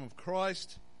also am of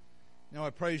Christ. Now I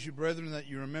praise you, brethren, that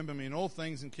you remember me in all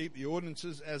things and keep the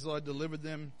ordinances as I delivered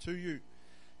them to you.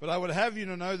 But I would have you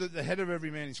to know that the head of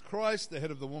every man is Christ, the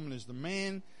head of the woman is the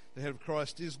man, the head of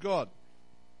Christ is God.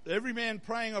 Every man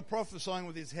praying or prophesying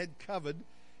with his head covered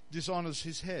dishonors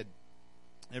his head.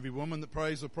 Every woman that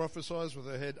prays or prophesies with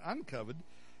her head uncovered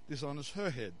dishonors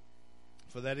her head.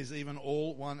 For that is even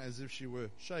all one as if she were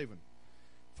shaven.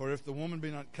 For if the woman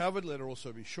be not covered, let her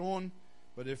also be shorn.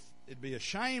 But if it be a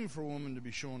shame for a woman to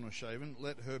be shorn or shaven,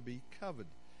 let her be covered.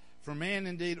 For a man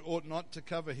indeed ought not to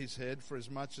cover his head, for as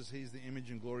much as he is the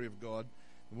image and glory of God,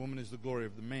 the woman is the glory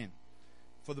of the man.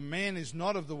 For the man is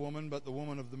not of the woman, but the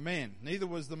woman of the man. Neither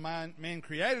was the man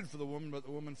created for the woman, but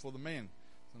the woman for the man."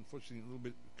 It's unfortunately a little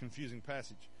bit confusing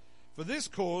passage. "For this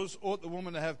cause ought the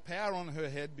woman to have power on her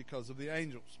head because of the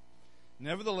angels.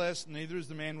 Nevertheless, neither is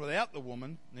the man without the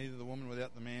woman, neither the woman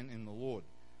without the man in the Lord.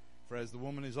 For as the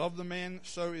woman is of the man,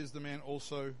 so is the man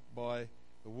also by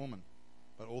the woman.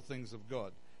 But all things of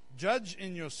God. Judge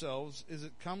in yourselves, is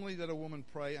it comely that a woman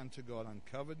pray unto God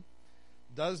uncovered?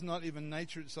 Does not even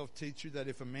nature itself teach you that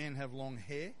if a man have long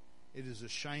hair, it is a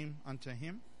shame unto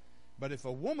him? But if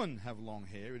a woman have long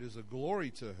hair, it is a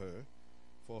glory to her,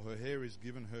 for her hair is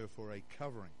given her for a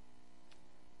covering."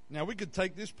 Now we could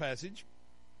take this passage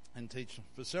and teach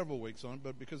for several weeks on it,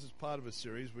 but because it's part of a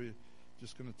series, we're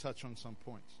just going to touch on some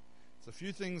points. There's a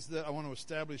few things that I want to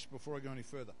establish before I go any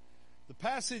further. The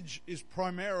passage is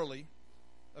primarily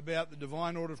about the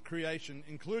divine order of creation,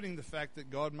 including the fact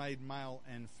that God made male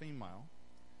and female,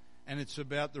 and it's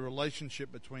about the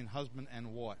relationship between husband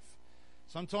and wife.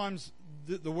 Sometimes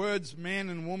the words man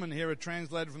and woman here are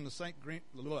translated from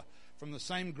the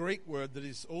same Greek word that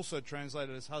is also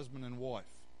translated as husband and wife.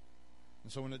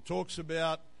 And so when it talks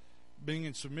about being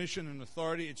in submission and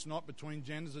authority, it's not between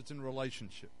genders, it's in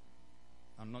relationship.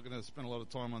 I'm not going to spend a lot of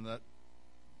time on that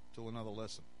till another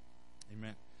lesson.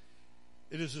 Amen.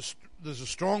 There's a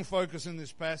strong focus in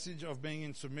this passage of being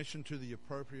in submission to the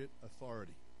appropriate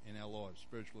authority in our lives,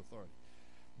 spiritual authority.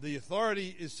 The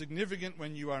authority is significant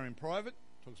when you are in private,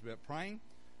 talks about praying,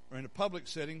 or in a public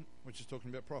setting, which is talking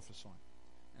about prophesying.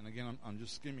 And again, I'm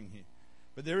just skimming here.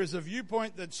 But there is a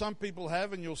viewpoint that some people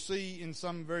have, and you'll see in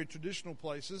some very traditional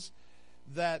places,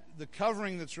 that the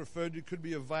covering that's referred to could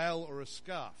be a veil or a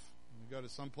scarf. When you go to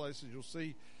some places, you'll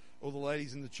see all the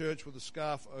ladies in the church with a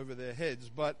scarf over their heads.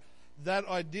 But that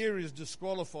idea is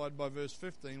disqualified by verse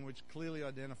 15, which clearly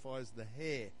identifies the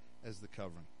hair as the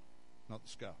covering, not the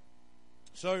scarf.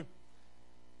 So,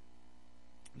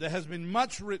 there has been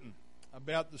much written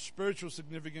about the spiritual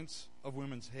significance of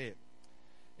women's hair.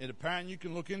 You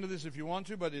can look into this if you want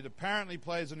to, but it apparently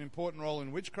plays an important role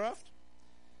in witchcraft.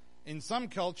 In some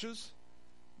cultures,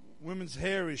 women's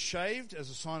hair is shaved as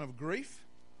a sign of grief,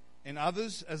 in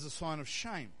others as a sign of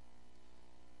shame.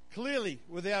 Clearly,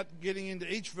 without getting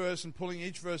into each verse and pulling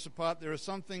each verse apart, there are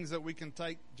some things that we can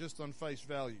take just on face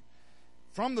value.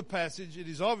 From the passage, it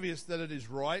is obvious that it is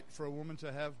right for a woman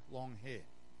to have long hair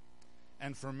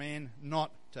and for a man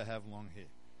not to have long hair.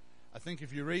 I think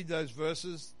if you read those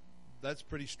verses, that's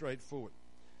pretty straightforward.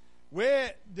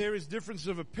 Where there is difference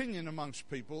of opinion amongst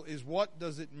people is what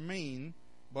does it mean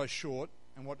by short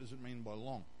and what does it mean by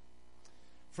long.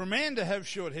 For a man to have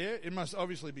short hair, it must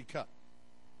obviously be cut.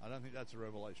 I don't think that's a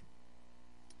revelation.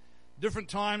 Different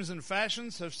times and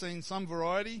fashions have seen some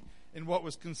variety in what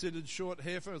was considered short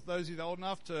hair for those of you old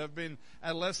enough to have been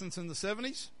adolescents in the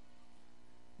 70s.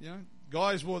 You know,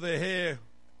 guys wore their hair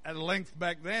at a length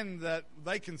back then that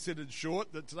they considered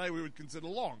short, that today we would consider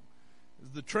long.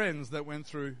 It's the trends that went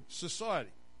through society.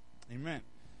 Amen.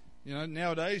 You know,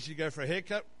 nowadays you go for a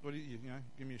haircut, what do you know,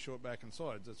 give me a short back and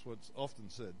sides. That's what's often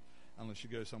said, unless you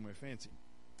go somewhere fancy.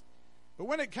 But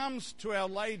when it comes to our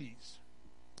ladies,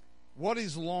 what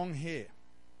is long hair?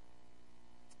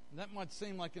 That might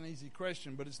seem like an easy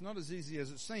question, but it's not as easy as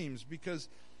it seems, because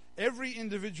every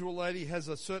individual lady has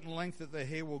a certain length that their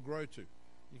hair will grow to.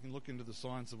 You can look into the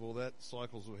science of all that,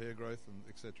 cycles of hair growth, and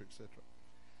et cetera, et cetera.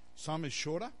 Some is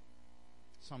shorter,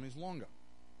 some is longer.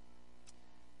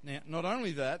 Now, not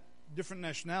only that, different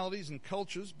nationalities and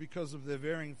cultures, because of their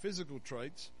varying physical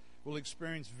traits, will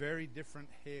experience very different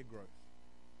hair growth.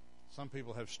 Some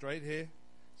people have straight hair,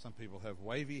 some people have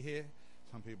wavy hair,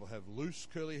 some people have loose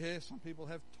curly hair, some people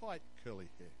have tight curly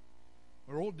hair.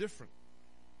 We're all different.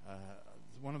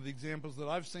 One of the examples that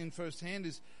I've seen firsthand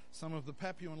is some of the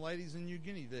Papuan ladies in New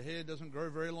Guinea. Their hair doesn't grow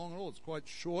very long at all. It's quite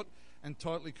short and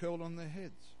tightly curled on their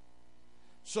heads.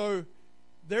 So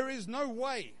there is no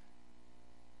way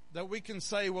that we can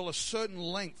say, well, a certain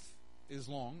length is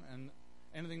long and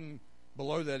anything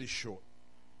below that is short.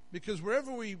 Because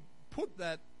wherever we put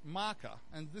that marker,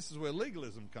 and this is where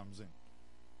legalism comes in.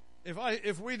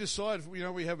 If we decide,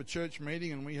 we have a church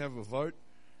meeting and we have a vote,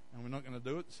 and we're not going to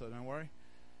do it, so don't worry,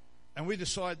 and we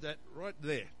decide that right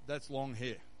there, that's long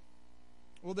hair.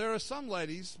 Well, there are some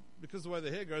ladies, because of the way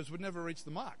their hair grows, would never reach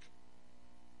the mark.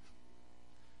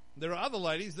 There are other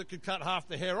ladies that could cut half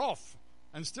the hair off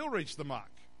and still reach the mark.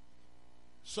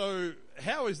 So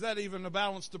how is that even a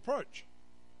balanced approach?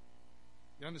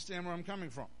 You understand where I'm coming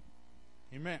from?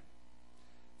 Amen.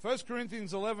 1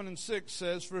 Corinthians 11:6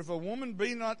 says, "For if a woman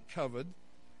be not covered,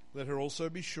 let her also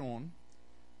be shorn.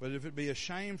 But if it be a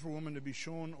shame for a woman to be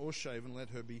shorn or shaven, let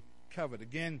her be covered."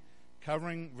 Again,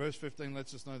 covering, verse 15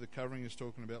 lets us know the covering is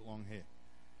talking about long hair.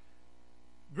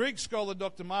 Greek scholar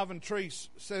Dr. Marvin Treese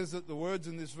says that the words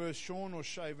in this verse, shorn or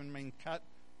shaven, mean cut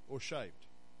or shaved.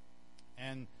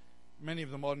 And many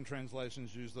of the modern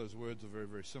translations use those words, or very,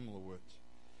 very similar words.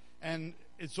 And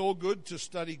it's all good to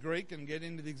study Greek and get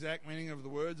into the exact meaning of the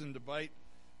words and debate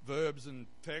verbs and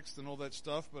text and all that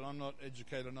stuff, but I'm not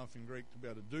educated enough in Greek to be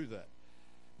able to do that.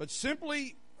 But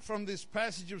simply from this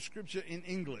passage of Scripture in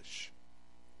English,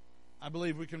 I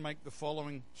believe we can make the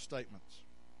following statements.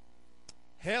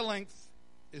 Hair length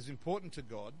is important to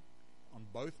God on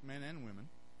both men and women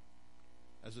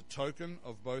as a token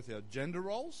of both our gender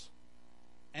roles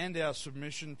and our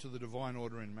submission to the divine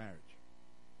order in marriage.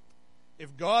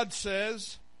 If God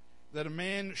says that a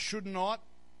man should not,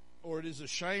 or it is a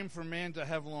shame for a man to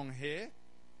have long hair,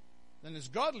 then as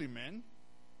godly men,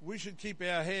 we should keep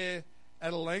our hair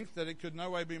at a length that it could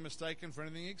no way be mistaken for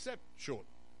anything except short.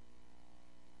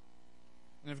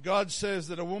 And if God says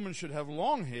that a woman should have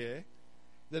long hair,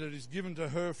 that it is given to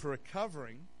her for a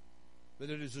covering,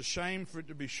 that it is a shame for it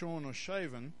to be shorn or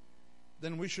shaven,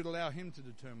 then we should allow him to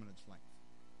determine its length.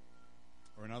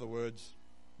 Or in other words,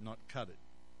 not cut it.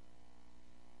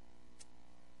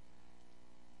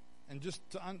 And just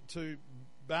to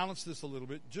balance this a little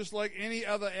bit, just like any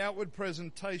other outward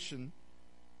presentation,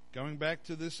 going back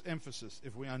to this emphasis,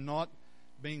 if we are not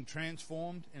being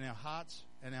transformed in our hearts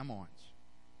and our minds,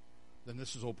 then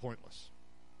this is all pointless.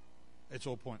 It's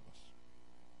all pointless.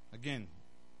 Again,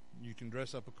 you can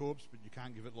dress up a corpse, but you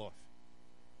can't give it life.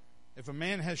 If a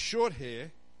man has short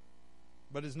hair,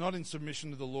 but is not in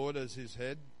submission to the Lord as his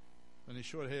head, then his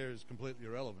short hair is completely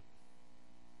irrelevant.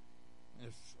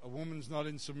 If a woman's not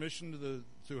in submission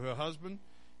to her husband,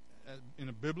 in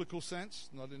a biblical sense,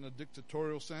 not in a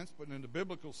dictatorial sense, but in a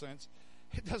biblical sense,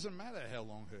 it doesn't matter how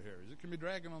long her hair is. It can be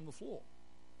dragging on the floor.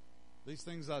 These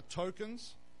things are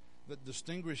tokens that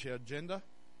distinguish our gender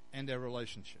and our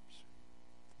relationships.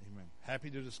 Amen. Happy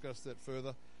to discuss that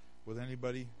further with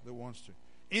anybody that wants to.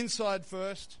 Inside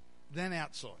first, then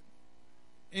outside.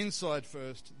 Inside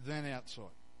first, then outside.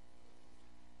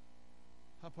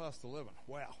 11:30.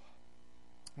 Wow.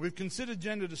 We've considered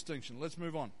gender distinction. Let's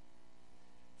move on.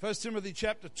 1 Timothy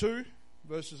chapter 2,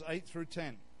 verses 8 through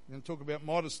 10. We're going to talk about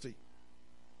modesty.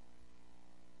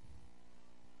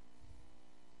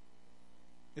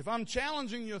 If I'm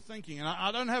challenging your thinking, and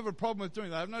I don't have a problem with doing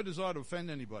that, I have no desire to offend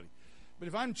anybody. But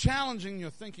if I'm challenging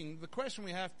your thinking, the question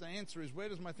we have to answer is, where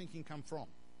does my thinking come from?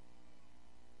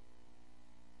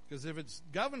 Because if it's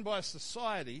governed by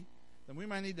society, then we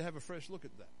may need to have a fresh look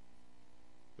at that.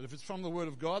 But if it's from the Word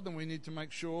of God, then we need to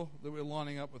make sure that we're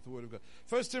lining up with the Word of God.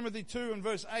 1 Timothy 2 and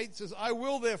verse 8 says, "I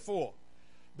will therefore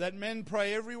that men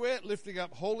pray everywhere, lifting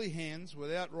up holy hands,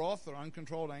 without wrath or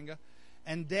uncontrolled anger,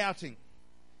 and doubting.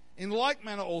 In like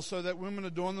manner also that women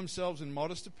adorn themselves in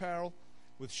modest apparel,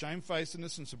 with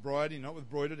shamefacedness and sobriety, not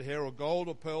with broidered hair or gold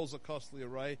or pearls or costly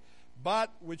array, but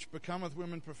which becometh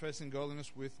women professing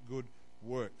godliness with good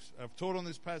works." I've taught on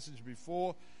this passage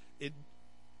before.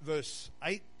 Verse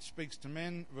 8 speaks to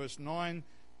men, verse 9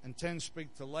 and 10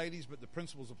 speak to ladies, but the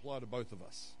principles apply to both of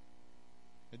us.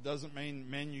 It doesn't mean,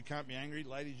 men, you can't be angry.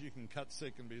 Ladies, you can cut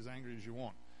sick and be as angry as you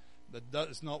want.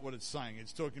 That's not what it's saying.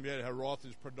 It's talking about how wrath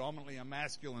is predominantly a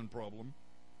masculine problem,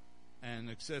 and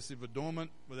excessive adornment,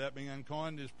 without being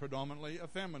unkind, is predominantly a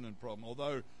feminine problem.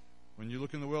 Although, when you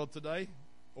look in the world today,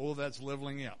 all of that's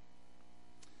leveling out.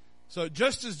 So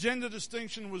just as gender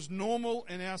distinction was normal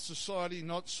in our society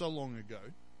not so long ago,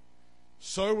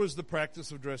 so was the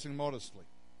practice of dressing modestly.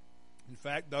 In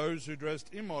fact, those who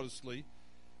dressed immodestly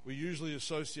were usually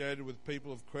associated with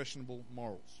people of questionable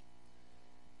morals.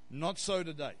 Not so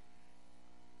today.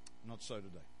 Not so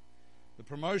today. The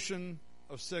promotion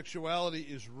of sexuality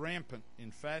is rampant in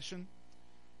fashion,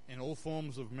 in all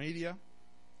forms of media,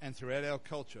 and throughout our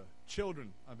culture.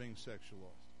 Children are being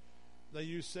sexualized. They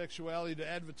use sexuality to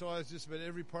advertise just about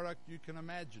every product you can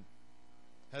imagine.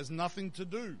 Has nothing to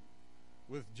do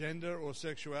with gender or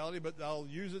sexuality, but they'll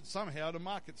use it somehow to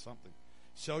market something.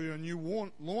 Sell you a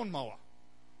new lawnmower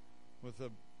with a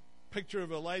picture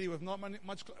of a lady with not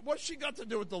much clothes. What's she got to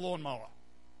do with the lawnmower?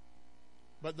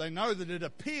 But they know that it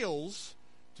appeals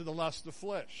to the lust of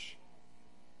flesh.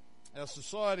 Our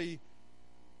society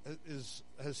has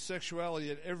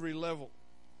sexuality at every level.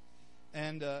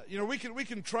 And, we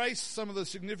can trace some of the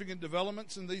significant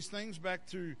developments in these things back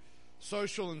to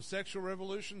social and sexual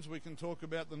revolutions. We can talk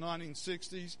about the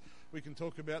 1960s. We can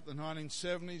talk about the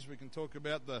 1970s. We can talk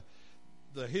about the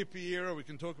hippie era. We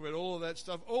can talk about all of that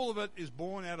stuff. All of it is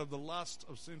born out of the lust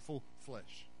of sinful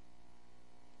flesh.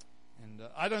 And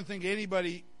I don't think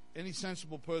any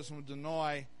sensible person would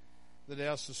deny that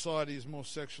our society is more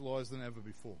sexualized than ever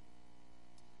before.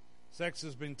 Sex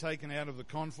has been taken out of the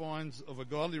confines of a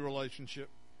godly relationship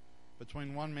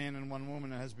between one man and one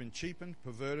woman and has been cheapened,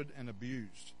 perverted, and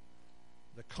abused.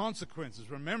 The consequences,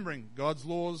 remembering God's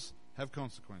laws have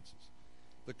consequences.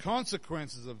 The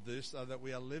consequences of this are that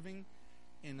we are living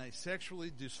in a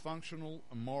sexually dysfunctional,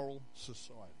 immoral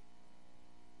society.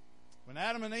 When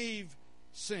Adam and Eve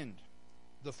sinned,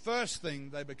 the first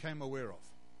thing they became aware of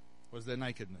was their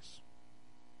nakedness.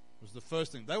 It was the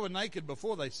first thing. They were naked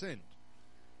before they sinned.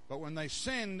 But when they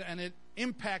sinned and it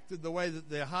impacted the way that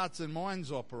their hearts and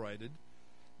minds operated,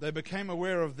 they became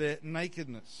aware of their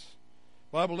nakedness.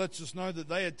 The Bible lets us know that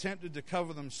they attempted to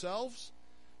cover themselves,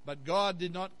 but God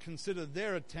did not consider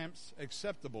their attempts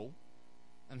acceptable,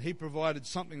 and He provided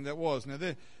something that was. Now,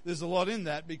 there's a lot in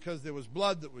that because there was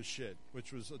blood that was shed,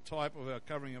 which was a type of our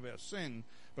covering of our sin,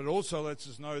 but it also lets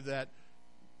us know that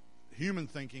human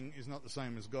thinking is not the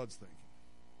same as God's thinking.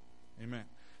 Amen.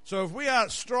 So if we are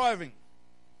striving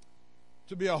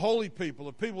to be a holy people,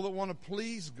 a people that want to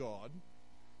please God,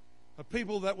 a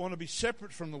people that want to be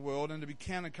separate from the world and to be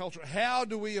countercultural, how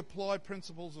do we apply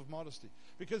principles of modesty?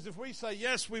 Because if we say,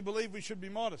 yes, we believe we should be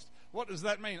modest, what does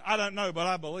that mean? I don't know, but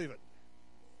I believe it.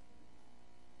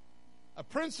 A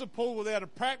principle without a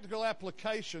practical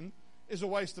application is a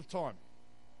waste of time.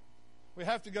 We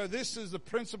have to go, this is the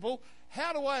principle.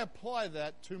 How do I apply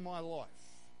that to my life?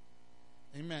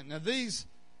 Amen. Now these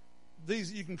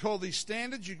you can call these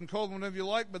standards, you can call them whatever you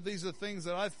like, but these are things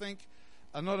that I think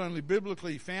are not only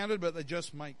biblically founded, but they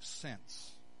just make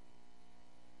sense.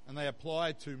 And they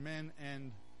apply to men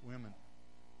and women.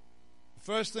 The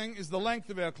first thing is the length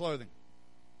of our clothing.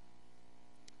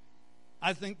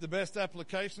 I think the best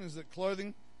application is that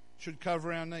clothing should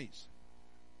cover our knees.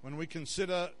 When we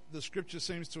consider the Scripture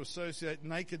seems to associate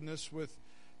nakedness with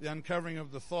the uncovering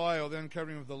of the thigh or the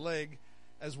uncovering of the leg,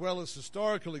 as well as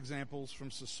historical examples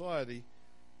from society,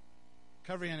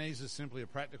 covering our knees is simply a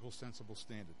practical, sensible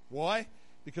standard. Why?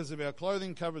 Because if our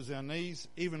clothing covers our knees,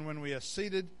 even when we are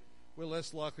seated, we're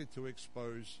less likely to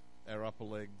expose our upper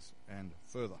legs and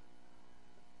further.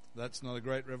 That's not a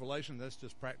great revelation. That's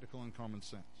just practical and common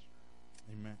sense.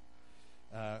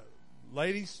 Amen.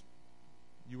 Ladies,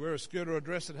 you wear a skirt or a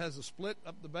dress that has a split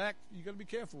up the back, you've got to be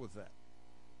careful with that.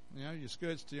 You know, your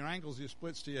skirt's to your ankles, your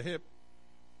split's to your hip.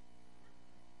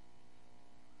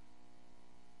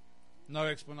 No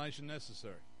explanation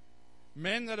necessary.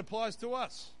 Men, that applies to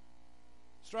us.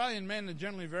 Australian men are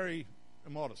generally very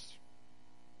immodest.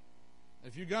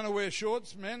 If you're going to wear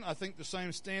shorts, men, I think the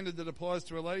same standard that applies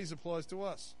to our ladies applies to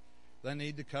us. They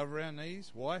need to cover our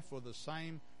knees. Why? For the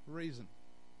same reason.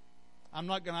 I'm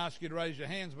not going to ask you to raise your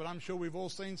hands, but I'm sure we've all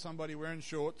seen somebody wearing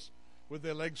shorts with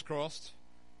their legs crossed,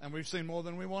 and we've seen more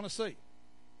than we want to see.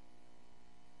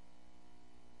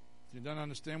 If you don't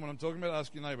understand what I'm talking about,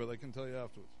 ask your neighbour. They can tell you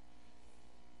afterwards.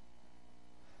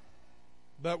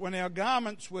 But when our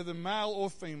garments, whether male or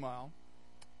female,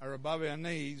 are above our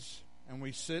knees and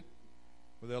we sit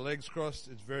with our legs crossed,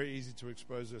 it's very easy to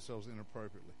expose ourselves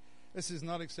inappropriately. This is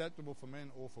not acceptable for men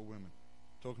or for women.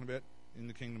 Talking about in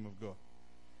the kingdom of God.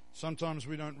 Sometimes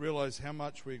we don't realize how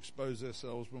much we expose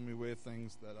ourselves when we wear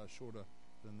things that are shorter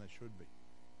than they should be.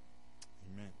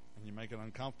 Amen. And you make it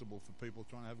uncomfortable for people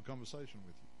trying to have a conversation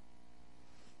with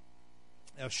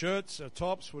you. Our shirts, our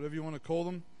tops, whatever you want to call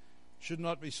them, should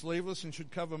not be sleeveless and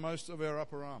should cover most of our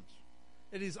upper arms.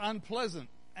 It is unpleasant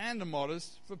and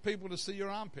immodest for people to see your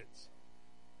armpits.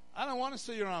 I don't want to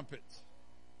see your armpits.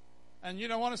 And you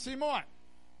don't want to see mine.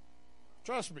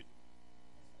 Trust me.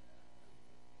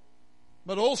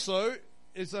 But also,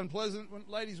 it's unpleasant when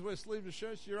ladies wear sleeveless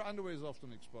shirts, your underwear is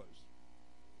often exposed.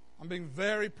 I'm being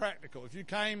very practical. If you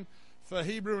came for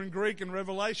Hebrew and Greek and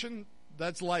Revelation,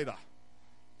 that's later.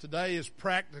 Today is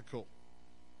practical.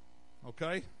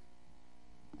 Okay?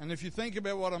 And if you think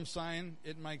about what I'm saying,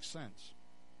 it makes sense.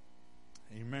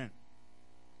 Amen.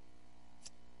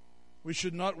 We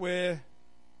should not wear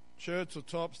shirts or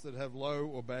tops that have low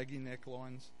or baggy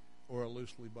necklines or are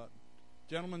loosely buttoned.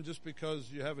 Gentlemen, just because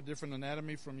you have a different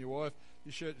anatomy from your wife,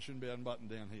 your shirt shouldn't be unbuttoned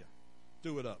down here.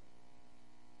 Do it up.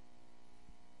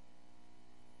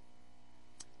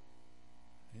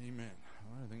 Amen.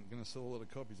 I don't think I'm going to sell a lot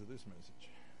of copies of this message.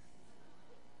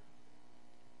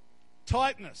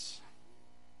 Tightness.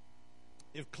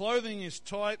 If clothing is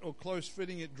tight or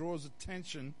close-fitting, it draws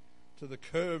attention to the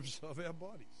curves of our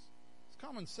bodies. It's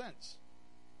common sense.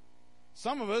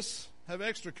 Some of us have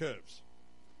extra curves.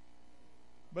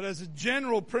 But as a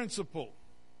general principle,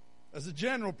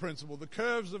 the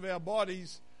curves of our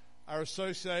bodies are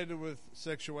associated with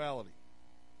sexuality.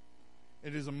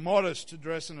 It is immodest to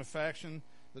dress in a fashion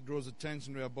that draws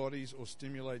attention to our bodies or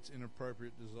stimulates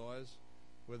inappropriate desires,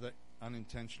 whether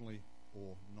unintentionally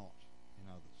or not in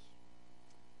others.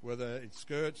 Whether it's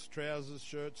skirts, trousers,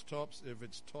 shirts, tops, if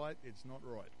it's tight, it's not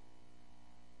right.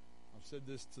 I've said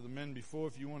this to the men before.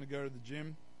 If you want to go to the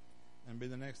gym and be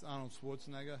the next Arnold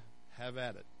Schwarzenegger, have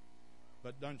at it.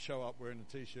 But don't show up wearing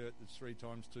a t-shirt that's 3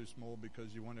 times too small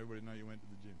because you want everybody to know you went to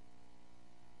the gym.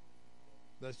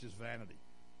 That's just vanity.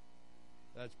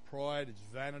 That's pride, it's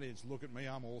vanity, it's look at me,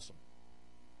 I'm awesome.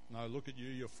 No, look at you,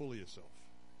 you're full of yourself.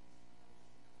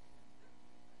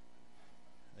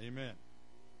 Amen.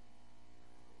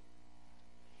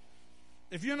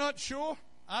 If you're not sure,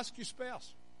 ask your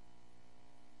spouse.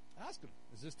 Ask them,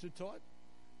 is this too tight?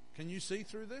 Can you see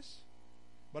through this?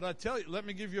 But I tell you, let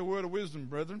me give you a word of wisdom,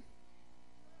 brethren.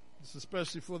 This is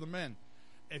especially for the men.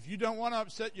 If you don't want to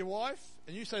upset your wife,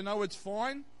 and you say, no, it's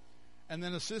fine, and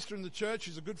then a sister in the church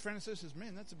who's a good friend says,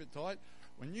 man, that's a bit tight.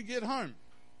 When you get home,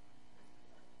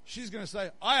 she's going to say,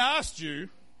 I asked you,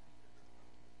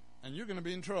 and you're going to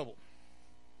be in trouble.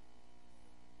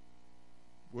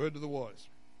 Word to the wise.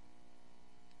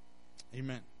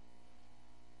 Amen.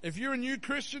 If you're a new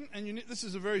Christian, and this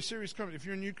is a very serious comment, if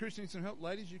you're a new Christian and need some help,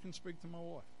 ladies, you can speak to my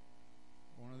wife.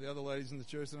 One of the other ladies in the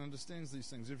church that understands these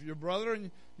things. If you're a brother,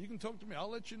 and you can talk to me, I'll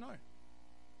let you know.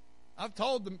 I've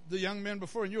told the young men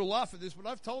before, and you'll laugh at this, but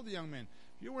I've told the young men,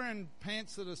 if you're wearing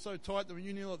pants that are so tight that when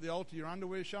you kneel at the altar, your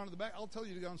underwear showing at the back, I'll tell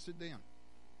you to go and sit down.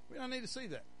 We don't need to see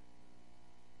that.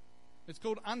 It's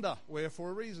called underwear for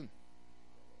a reason.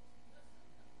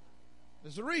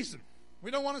 There's a reason.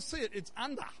 We don't want to see it. It's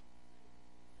under.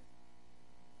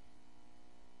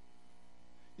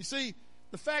 You see,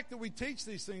 the fact that we teach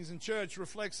these things in church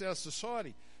reflects our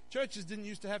society. Churches didn't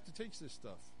used to have to teach this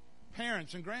stuff.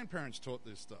 Parents and grandparents taught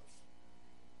this stuff.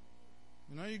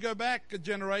 You know, you go back a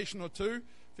generation or two,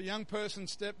 if a young person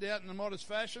stepped out in a modest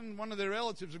fashion, one of their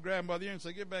relatives would grab them by the ear and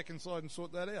say, get back inside and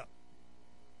sort that out.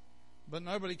 But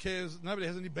nobody cares, nobody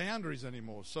has any boundaries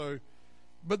anymore. So,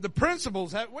 but the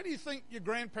principles, where do you think your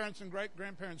grandparents and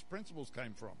great-grandparents' principles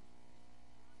came from?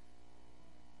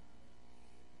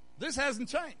 This hasn't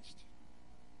changed.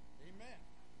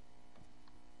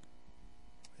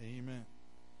 Amen. Amen.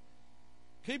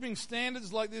 Keeping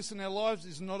standards like this in our lives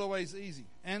is not always easy.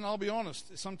 And I'll be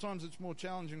honest, sometimes it's more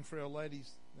challenging for our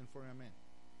ladies than for our men.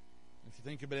 If you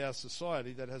think about our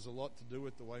society, that has a lot to do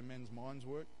with the way men's minds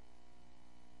work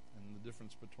and the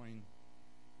difference between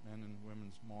men and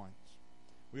women's minds.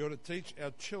 We ought to teach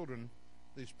our children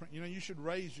these. You should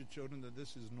raise your children that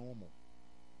this is normal.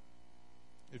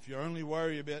 If you only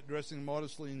worry about dressing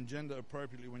modestly and gender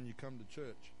appropriately when you come to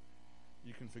church,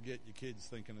 you can forget your kids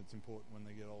thinking it's important when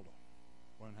they get older.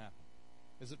 Won't happen.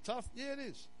 Is it tough? Yeah, it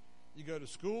is. You go to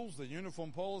schools, the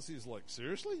uniform policy is like,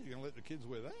 seriously? You're going to let the kids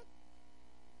wear that?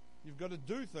 You've got to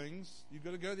do things. You've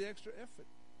got to go the extra effort.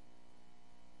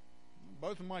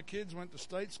 Both of my kids went to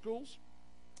state schools.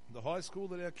 The high school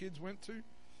that our kids went to,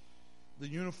 the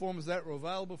uniforms that were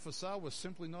available for sale were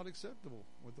simply not acceptable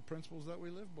with the principles that we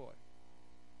live by.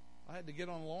 I had to get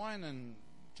online, and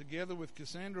together with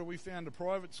Cassandra, we found a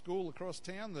private school across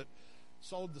town that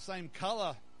sold the same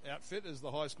colour outfit as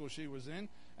the high school she was in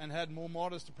and had more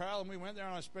modest apparel. And we went there,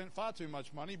 and I spent far too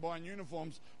much money buying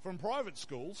uniforms from private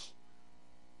schools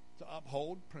to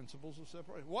uphold principles of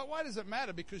separation. Why does it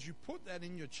matter? Because you put that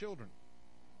in your children.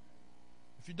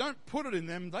 If you don't put it in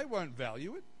them, they won't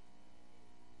value it.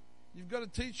 You've got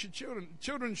to teach your children.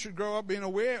 Children should grow up being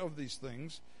aware of these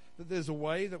things, that there's a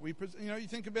way that we, you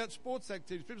think about sports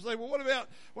activities. People say, well, what about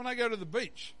when I go to the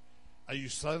beach? Are you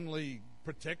suddenly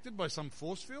protected by some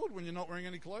force field when you're not wearing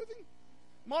any clothing?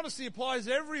 Modesty applies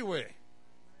everywhere.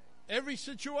 Every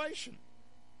situation.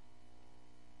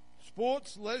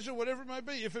 Sports, leisure, whatever it may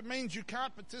be. If it means you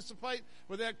can't participate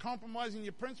without compromising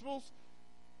your principles,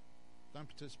 don't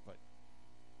participate.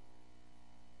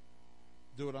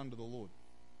 Do it under the Lord.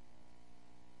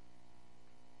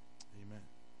 Amen.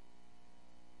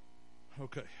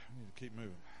 Okay, I need to keep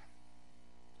moving.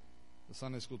 The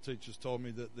Sunday school teachers told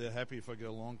me that they're happy if I go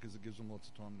along because it gives them lots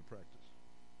of time to practice.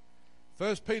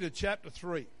 1 Peter chapter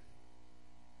 3.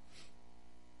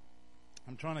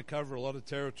 I'm trying to cover a lot of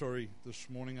territory this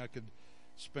morning. I could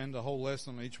spend a whole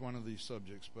lesson on each one of these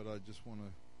subjects, but I just want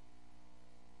to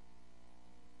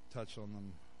touch on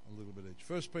them a little bit each.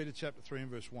 1 Peter chapter 3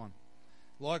 and verse 1.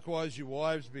 Likewise, you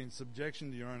wives, be in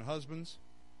subjection to your own husbands,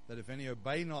 that if any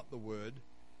obey not the word,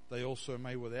 they also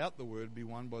may without the word be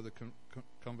won by the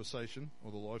conversation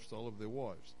or the lifestyle of their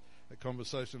wives. A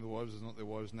conversation of the wives is not their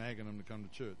wives nagging them to come to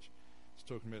church. It's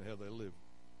talking about how they live.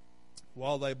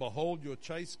 While they behold your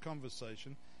chaste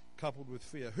conversation coupled with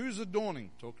fear. Who's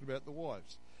adorning? Talking about the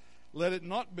wives. Let it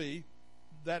not be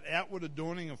that outward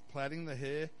adorning of plaiting the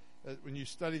hair. When you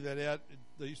study that out,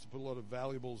 they used to put a lot of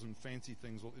valuables and fancy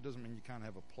things. It doesn't mean you can't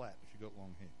have a plait if you've got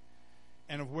long hair.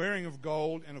 And of wearing of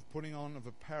gold and of putting on of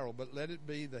apparel. But let it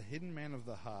be the hidden man of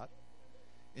the heart,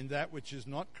 in that which is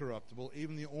not corruptible,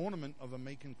 even the ornament of a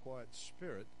meek and quiet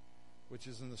spirit, which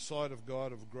is in the sight of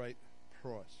God of great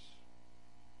price.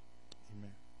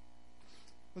 Amen.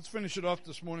 Let's finish it off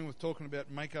this morning with talking about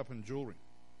makeup and jewelry.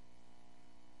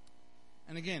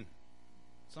 And again,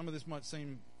 some of this might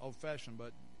seem old-fashioned,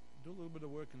 but do a little bit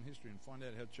of work in history and find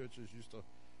out how churches used to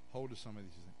hold to some of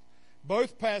these things.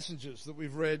 Both passages that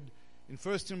we've read in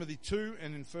 1 Timothy 2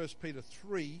 and in 1 Peter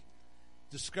 3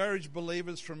 discourage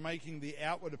believers from making the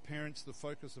outward appearance the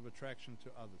focus of attraction to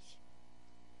others.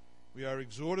 We are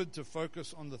exhorted to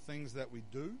focus on the things that we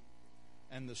do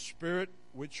and the spirit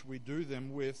which we do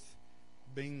them with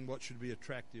being what should be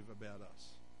attractive about us.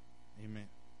 Amen.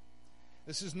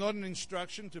 This is not an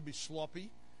instruction to be sloppy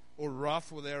or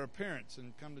rough with our appearance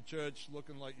and come to church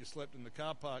looking like you slept in the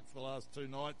car park for the last 2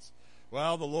 nights.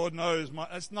 Well, the Lord knows.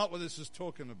 That's not what this is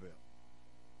talking about.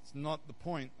 It's not the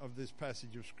point of this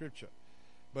passage of Scripture.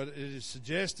 But it is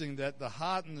suggesting that the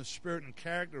heart and the spirit and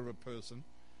character of a person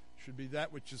should be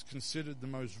that which is considered the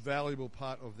most valuable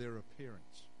part of their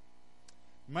appearance.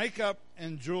 Makeup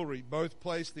and jewelry both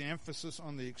place the emphasis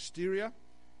on the exterior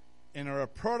and are a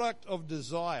product of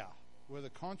desire, whether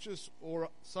conscious or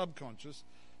subconscious,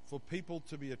 for people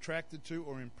to be attracted to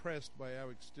or impressed by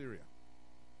our exterior.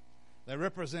 They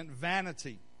represent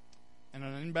vanity and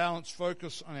an imbalanced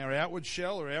focus on our outward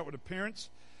shell or outward appearance.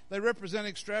 They represent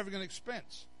extravagant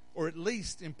expense, or at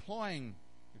least implying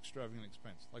extravagant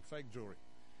expense, like fake jewelry.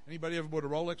 Anybody ever bought a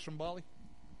Rolex from Bali?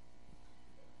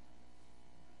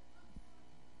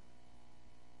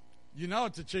 You know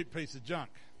it's a cheap piece of junk.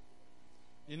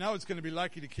 You know it's going to be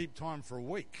lucky to keep time for a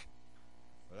week.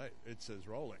 But hey, it says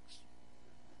Rolex.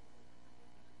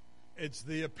 It's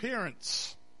the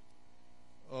appearance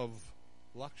of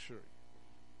luxury.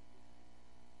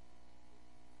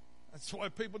 That's why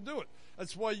people do it.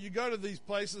 That's why you go to these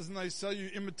places and they sell you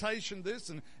imitation this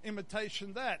and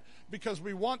imitation that, because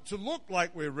we want to look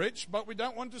like we're rich, but we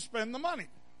don't want to spend the money.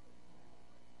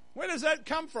 Where does that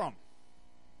come from?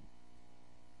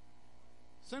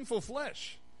 Sinful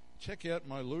flesh. Check out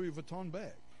my Louis Vuitton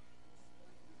bag.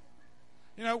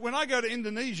 You know, when I go to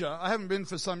Indonesia, I haven't been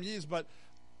for some years, but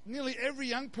nearly every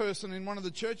young person in one of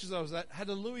the churches I was at had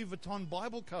a Louis Vuitton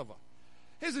Bible cover.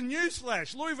 Here's a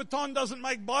newsflash. Louis Vuitton doesn't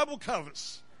make Bible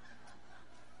covers.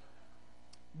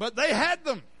 But they had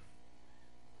them.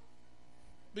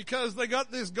 Because they got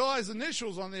this guy's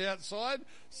initials on the outside.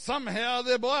 Somehow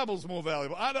their Bible's more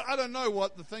valuable. I don't know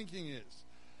what the thinking is.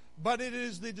 But it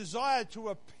is the desire to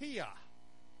appear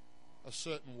a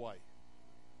certain way.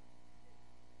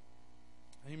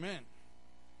 Amen.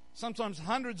 Sometimes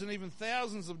hundreds and even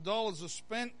thousands of dollars are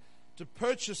spent to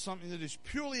purchase something that is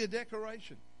purely a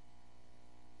decoration.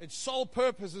 Its sole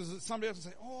purpose is that somebody else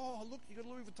will say, oh, look, you got a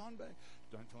Louis Vuitton bag.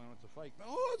 Don't tell them it's a fake.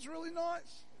 Oh, it's really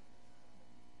nice.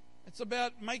 It's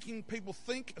about making people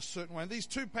think a certain way. And these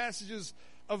 2 passages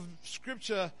of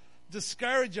Scripture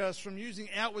discourage us from using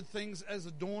outward things as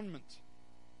adornment.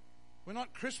 We're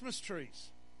not Christmas trees.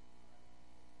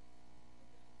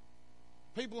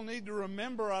 People need to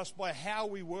remember us by how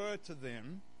we were to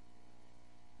them,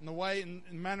 in the way and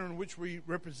manner in which we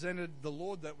represented the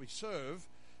Lord that we serve,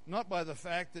 not by the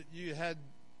fact that you had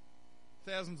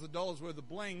thousands of dollars worth of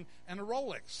bling and a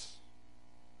Rolex.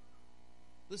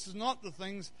 This is not the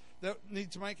things that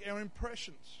need to make our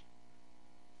impressions.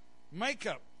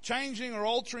 Makeup, changing or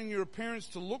altering your appearance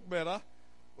to look better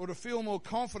or to feel more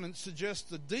confident,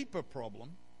 suggests a deeper problem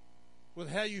with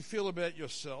how you feel about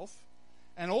yourself,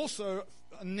 and also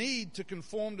a need to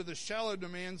conform to the shallow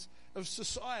demands of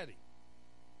society.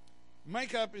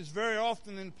 Makeup is very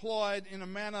often implied in a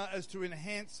manner as to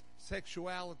enhance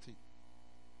sexuality.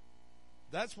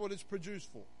 That's what it's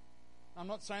produced for. I'm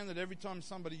not saying that every time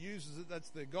somebody uses it, that's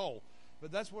their goal,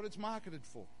 but that's what it's marketed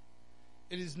for.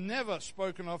 It is never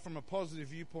spoken of from a positive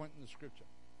viewpoint in the Scripture.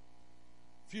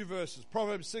 A few verses.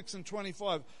 Proverbs 6 and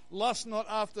 25. Lust not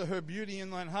after her beauty in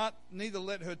thine heart, neither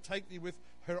let her take thee with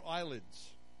her eyelids.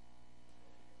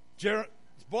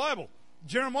 It's Bible.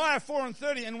 Jeremiah 4 and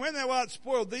 30. And when thou art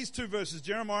spoiled, these 2 verses,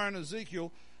 Jeremiah and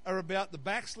Ezekiel, are about the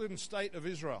backslidden state of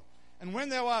Israel. And when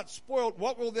thou art spoiled,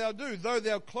 what wilt thou do? Though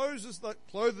thou clothest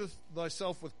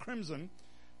thyself with crimson,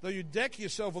 though you deck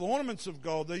yourself with ornaments of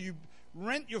gold, though you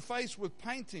rent your face with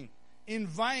painting, in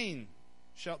vain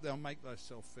shalt thou make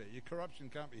thyself fair. Your corruption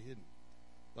can't be hidden.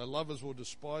 Thy lovers will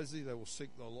despise thee, they will seek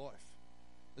thy life.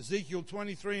 Ezekiel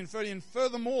 23:30, and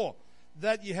furthermore,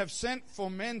 that ye have sent for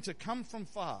men to come from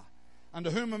far, unto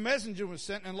whom a messenger was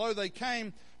sent, and lo, they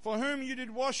came, for whom you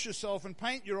did wash yourself and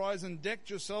paint your eyes and decked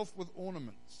yourself with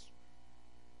ornaments.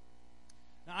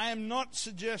 Now, I am not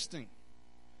suggesting,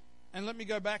 and let me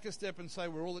go back a step and say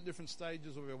we're all at different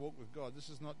stages of our walk with God. This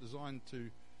is not designed to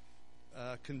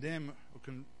condemn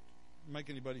or make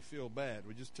anybody feel bad.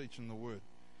 We're just teaching the Word.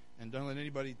 And don't let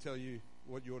anybody tell you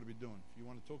what you ought to be doing. If you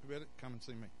want to talk about it, come and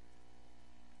see me.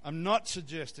 I'm not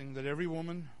suggesting that every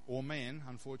woman or man,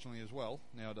 unfortunately as well,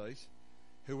 nowadays,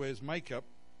 who wears makeup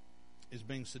is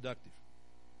being seductive.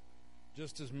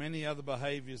 Just as many other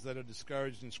behaviours that are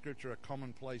discouraged in Scripture are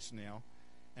commonplace now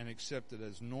and accepted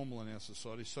as normal in our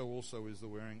society, so also is the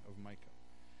wearing of makeup.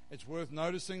 It's worth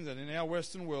noticing that in our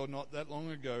Western world, not that long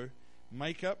ago,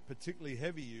 makeup, particularly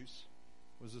heavy use,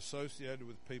 was associated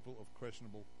with people of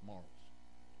questionable morals.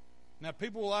 Now,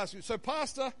 people will ask you, so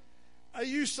Pastor, are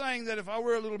you saying that if I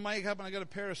wear a little makeup and I got a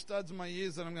pair of studs in my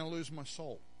ears that I'm going to lose my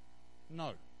soul?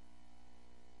 No.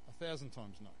 1,000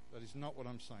 times no. That is not what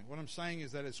I'm saying. What I'm saying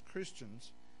is that as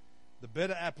Christians, the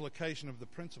better application of the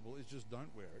principle is just don't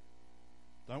wear it.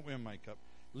 Don't wear makeup.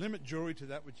 Limit jewelry to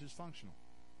that which is functional.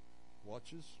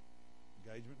 Watches,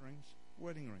 engagement rings,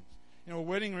 wedding rings. You know, a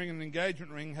wedding ring and an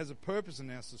engagement ring has a purpose in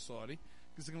our society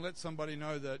because it can let somebody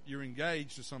know that you're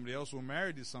engaged to somebody else or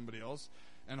married to somebody else,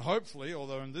 and hopefully,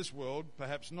 although in this world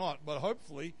perhaps not, but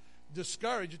hopefully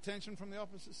discourage attention from the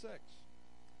opposite sex.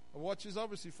 A watch is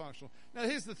obviously functional. Now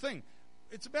here's the thing.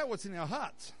 It's about what's in our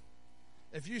hearts.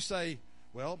 If you say,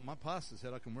 well, my pastor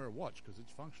said I can wear a watch because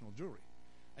it's functional jewelry,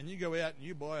 and you go out and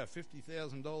you buy a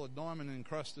 $50,000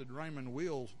 diamond-encrusted Raymond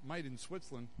wheel made in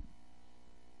Switzerland,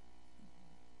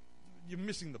 you're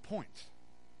missing the point.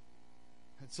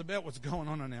 It's about what's going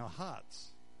on in our hearts.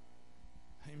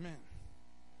 Amen.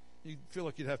 You feel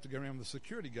like you'd have to go around with a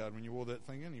security guard when you wore that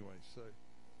thing anyway. So,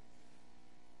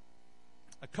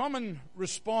 a common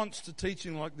response to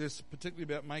teaching like this,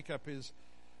 particularly about makeup, is,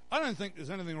 I don't think there's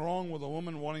anything wrong with a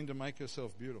woman wanting to make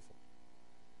herself beautiful.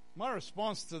 My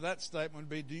response to that statement would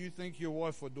be, do you think your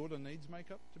wife or daughter needs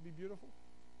makeup to be beautiful?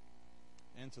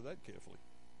 Answer that carefully.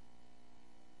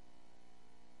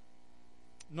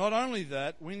 Not only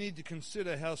that, we need to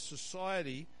consider how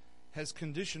society has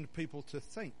conditioned people to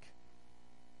think.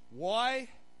 Why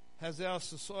has our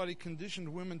society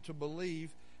conditioned women to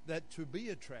believe that to be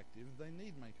attractive, they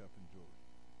need makeup and jewelry?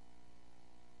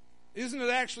 Isn't it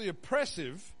actually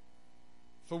oppressive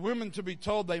for women to be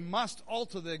told they must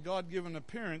alter their God-given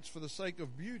appearance for the sake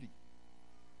of beauty?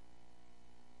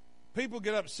 People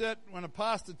get upset when a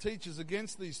pastor teaches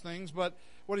against these things, but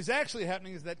what is actually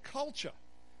happening is that culture,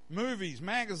 movies,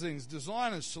 magazines,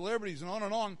 designers, celebrities, and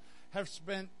on, have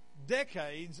spent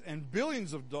decades and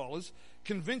billions of dollars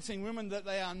convincing women that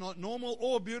they are not normal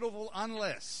or beautiful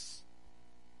unless.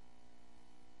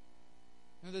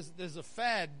 Now, there's a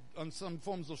fad on some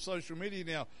forms of social media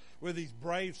now where these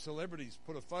brave celebrities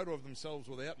put a photo of themselves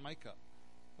without makeup.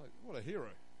 Like, what a hero.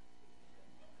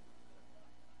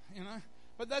 You know?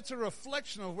 But that's a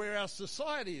reflection of where our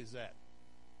society is at.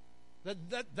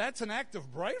 That's an act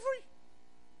of bravery?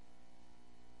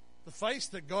 The face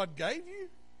that God gave you?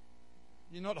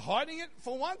 You're not hiding it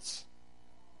for once?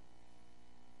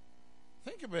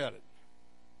 Think about it.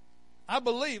 I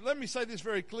believe, let me say this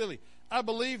very clearly, I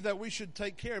believe that we should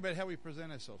take care about how we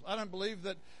present ourselves. I don't believe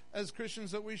that as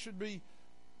Christians that we should be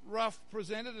rough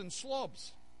presented and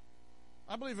slobs.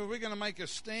 I believe if we're going to make a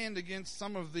stand against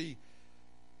some of the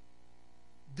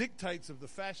dictates of the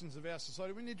fashions of our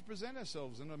society, we need to present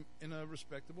ourselves in a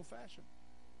respectable fashion.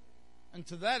 And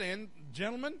to that end,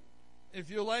 gentlemen, if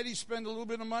your ladies spend a little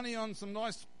bit of money on some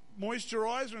nice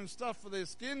moisturizer and stuff for their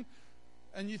skin,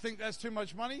 and you think that's too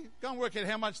much money, go and work out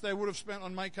how much they would have spent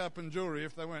on makeup and jewelry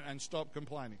if they weren't, and stop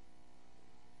complaining.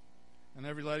 And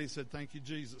every lady said, thank you,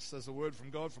 Jesus. That's a word from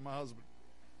God for my husband.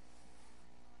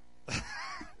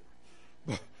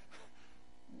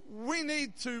 We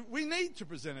need to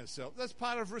present ourselves. That's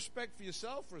part of respect for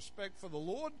yourself, respect for the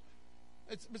Lord.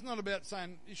 It's not about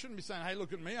saying, you shouldn't be saying, hey,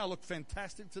 look at me, I look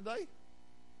fantastic today.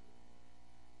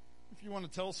 If you want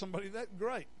to tell somebody that,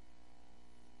 great.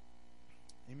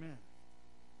 Amen.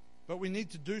 But we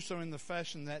need to do so in the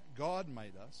fashion that God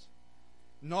made us,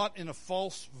 not in a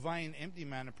false, vain, empty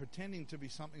manner, pretending to be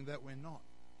something that we're not.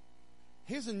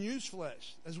 Here's a news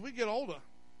flash. As we get older,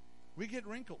 we get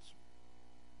wrinkles.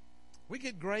 We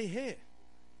get grey hair.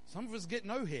 Some of us get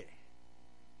no hair.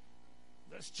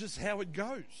 That's just how it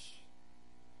goes.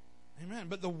 Amen.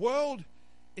 But the world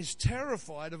is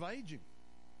terrified of aging.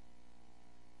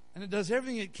 And it does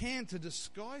everything it can to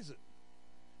disguise it.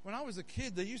 When I was a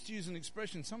kid, they used to use an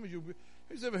expression. Some of you,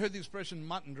 who's ever heard the expression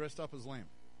mutton dressed up as lamb?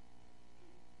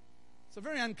 It's a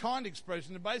very unkind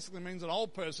expression. It basically means an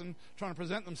old person trying to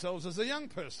present themselves as a young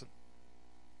person.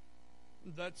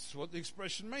 That's what the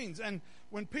expression means. And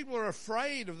when people are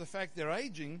afraid of the fact they're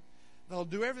aging, they'll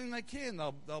do everything they can.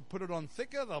 They'll put it on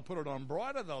thicker, they'll put it on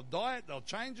brighter, they'll dye it, they'll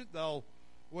change it, they'll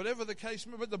whatever the case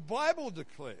may be. But the Bible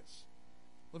declares,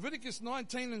 Leviticus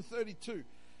 19:32,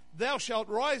 thou shalt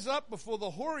rise up before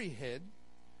the hoary head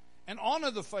and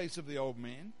honor the face of the old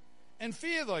man and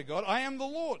fear thy God. I am the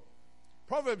Lord.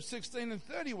 Proverbs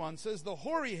 16:31 says the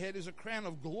hoary head is a crown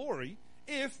of glory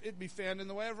if it be found in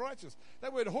the way of righteousness.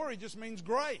 That word hoary just means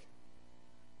grey.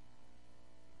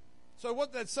 So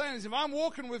what that's saying is if I'm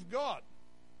walking with God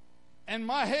and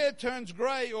my hair turns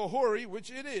grey or hoary,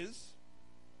 which it is,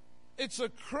 it's a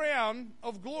crown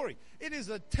of glory. It is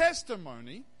a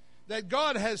testimony that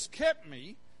God has kept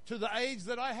me to the age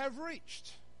that I have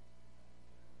reached.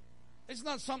 It's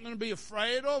not something to be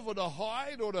afraid of or to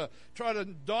hide or to try to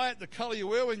dye it the colour you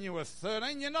were when you were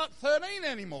 13. You're not 13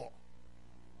 anymore.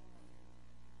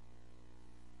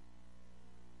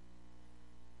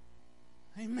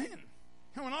 Amen.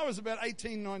 And when I was about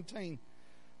 18, 19,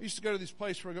 I used to go to this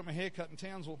place where I got my hair cut in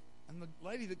Townsville, and the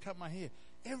lady that cut my hair,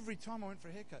 every time I went for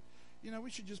a haircut, we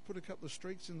should just put a couple of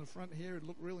streaks in the front here, it'd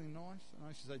look really nice. And I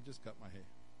used to say, just cut my hair.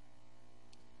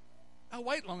 I'll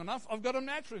wait long enough, I've got them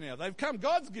naturally now. They've come,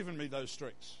 God's given me those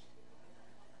streaks.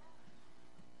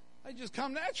 They just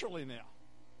come naturally now.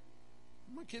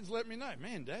 My kids let me know,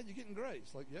 man, Dad, you're getting grey.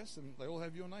 It's like, yes, and they all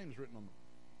have your names written on them.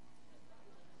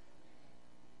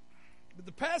 But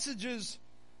the passages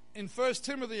in 1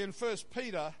 Timothy and 1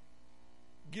 Peter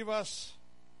give us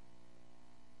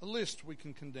a list we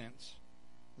can condense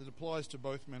that applies to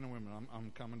both men and women.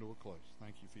 I'm coming to a close.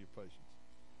 Thank you for your patience.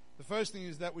 The first thing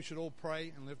is that we should all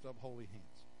pray and lift up holy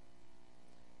hands.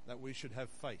 That we should have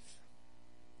faith,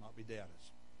 not be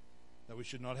doubters. That we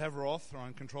should not have wrath or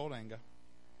uncontrolled anger.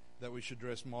 That we should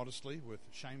dress modestly with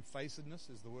shamefacedness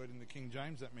is the word in the King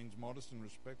James. That means modest and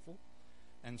respectful.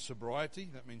 And sobriety,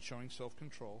 that means showing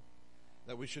self-control.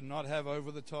 That we should not have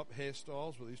over-the-top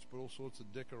hairstyles where they used to put all sorts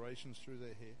of decorations through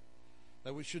their hair.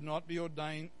 That we should not be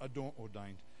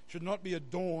should not be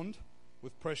adorned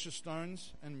with precious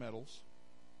stones and metals.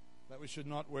 That we should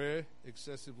not wear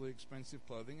excessively expensive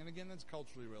clothing. And again, that's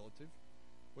culturally relative.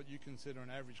 What you consider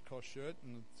an average cost shirt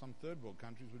in some third world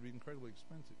countries would be incredibly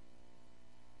expensive.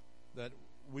 That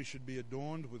we should be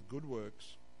adorned with good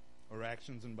works or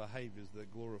actions and behaviors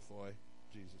that glorify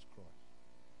Jesus Christ.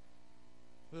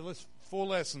 The 4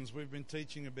 lessons we've been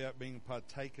teaching about being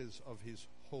partakers of His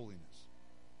holiness.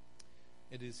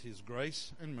 It is His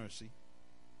grace and mercy.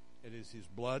 It is His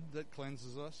blood that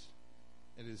cleanses us.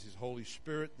 It is His Holy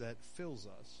Spirit that fills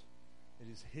us.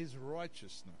 It is His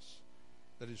righteousness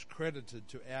that is credited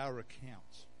to our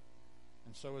account.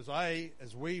 And so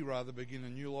as we begin a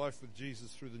new life with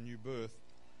Jesus through the new birth,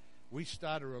 we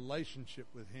start a relationship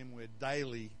with Him where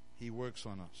daily He works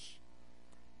on us.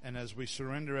 And as we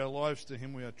surrender our lives to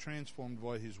Him, we are transformed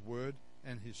by His Word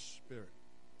and His Spirit.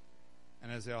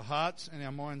 And as our hearts and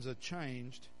our minds are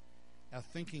changed, our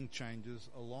thinking changes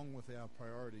along with our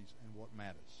priorities and what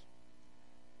matters.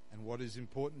 And what is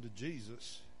important to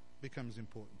Jesus becomes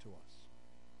important to us.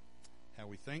 How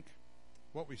we think,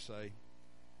 what we say,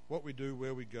 what we do,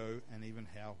 where we go, and even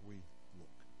how we look.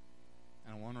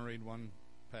 And I want to read one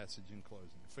passage in closing.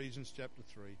 Ephesians chapter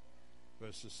 3,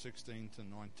 verses 16 to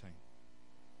 19.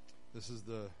 This is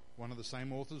one of the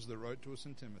same authors that wrote to us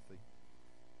in Timothy.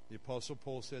 The Apostle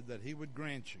Paul said that he would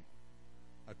grant you,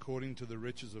 according to the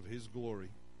riches of His glory,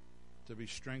 to be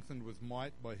strengthened with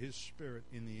might by His Spirit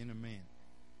in the inner man,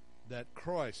 that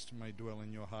Christ may dwell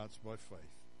in your hearts by faith,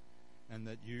 and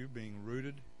that you, being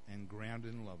rooted and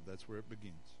grounded in love, that's where it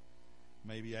begins,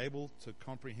 may be able to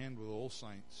comprehend with all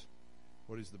saints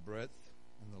what is the breadth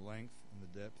and the length and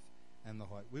the depth and the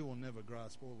height. We will never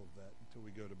grasp all of that until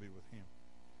we go to be with Him.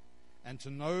 And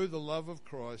to know the love of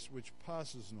Christ which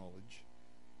passes knowledge.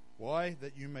 Why?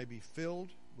 That you may be filled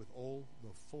with all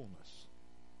the fullness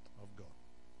of God.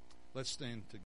 Let's stand together.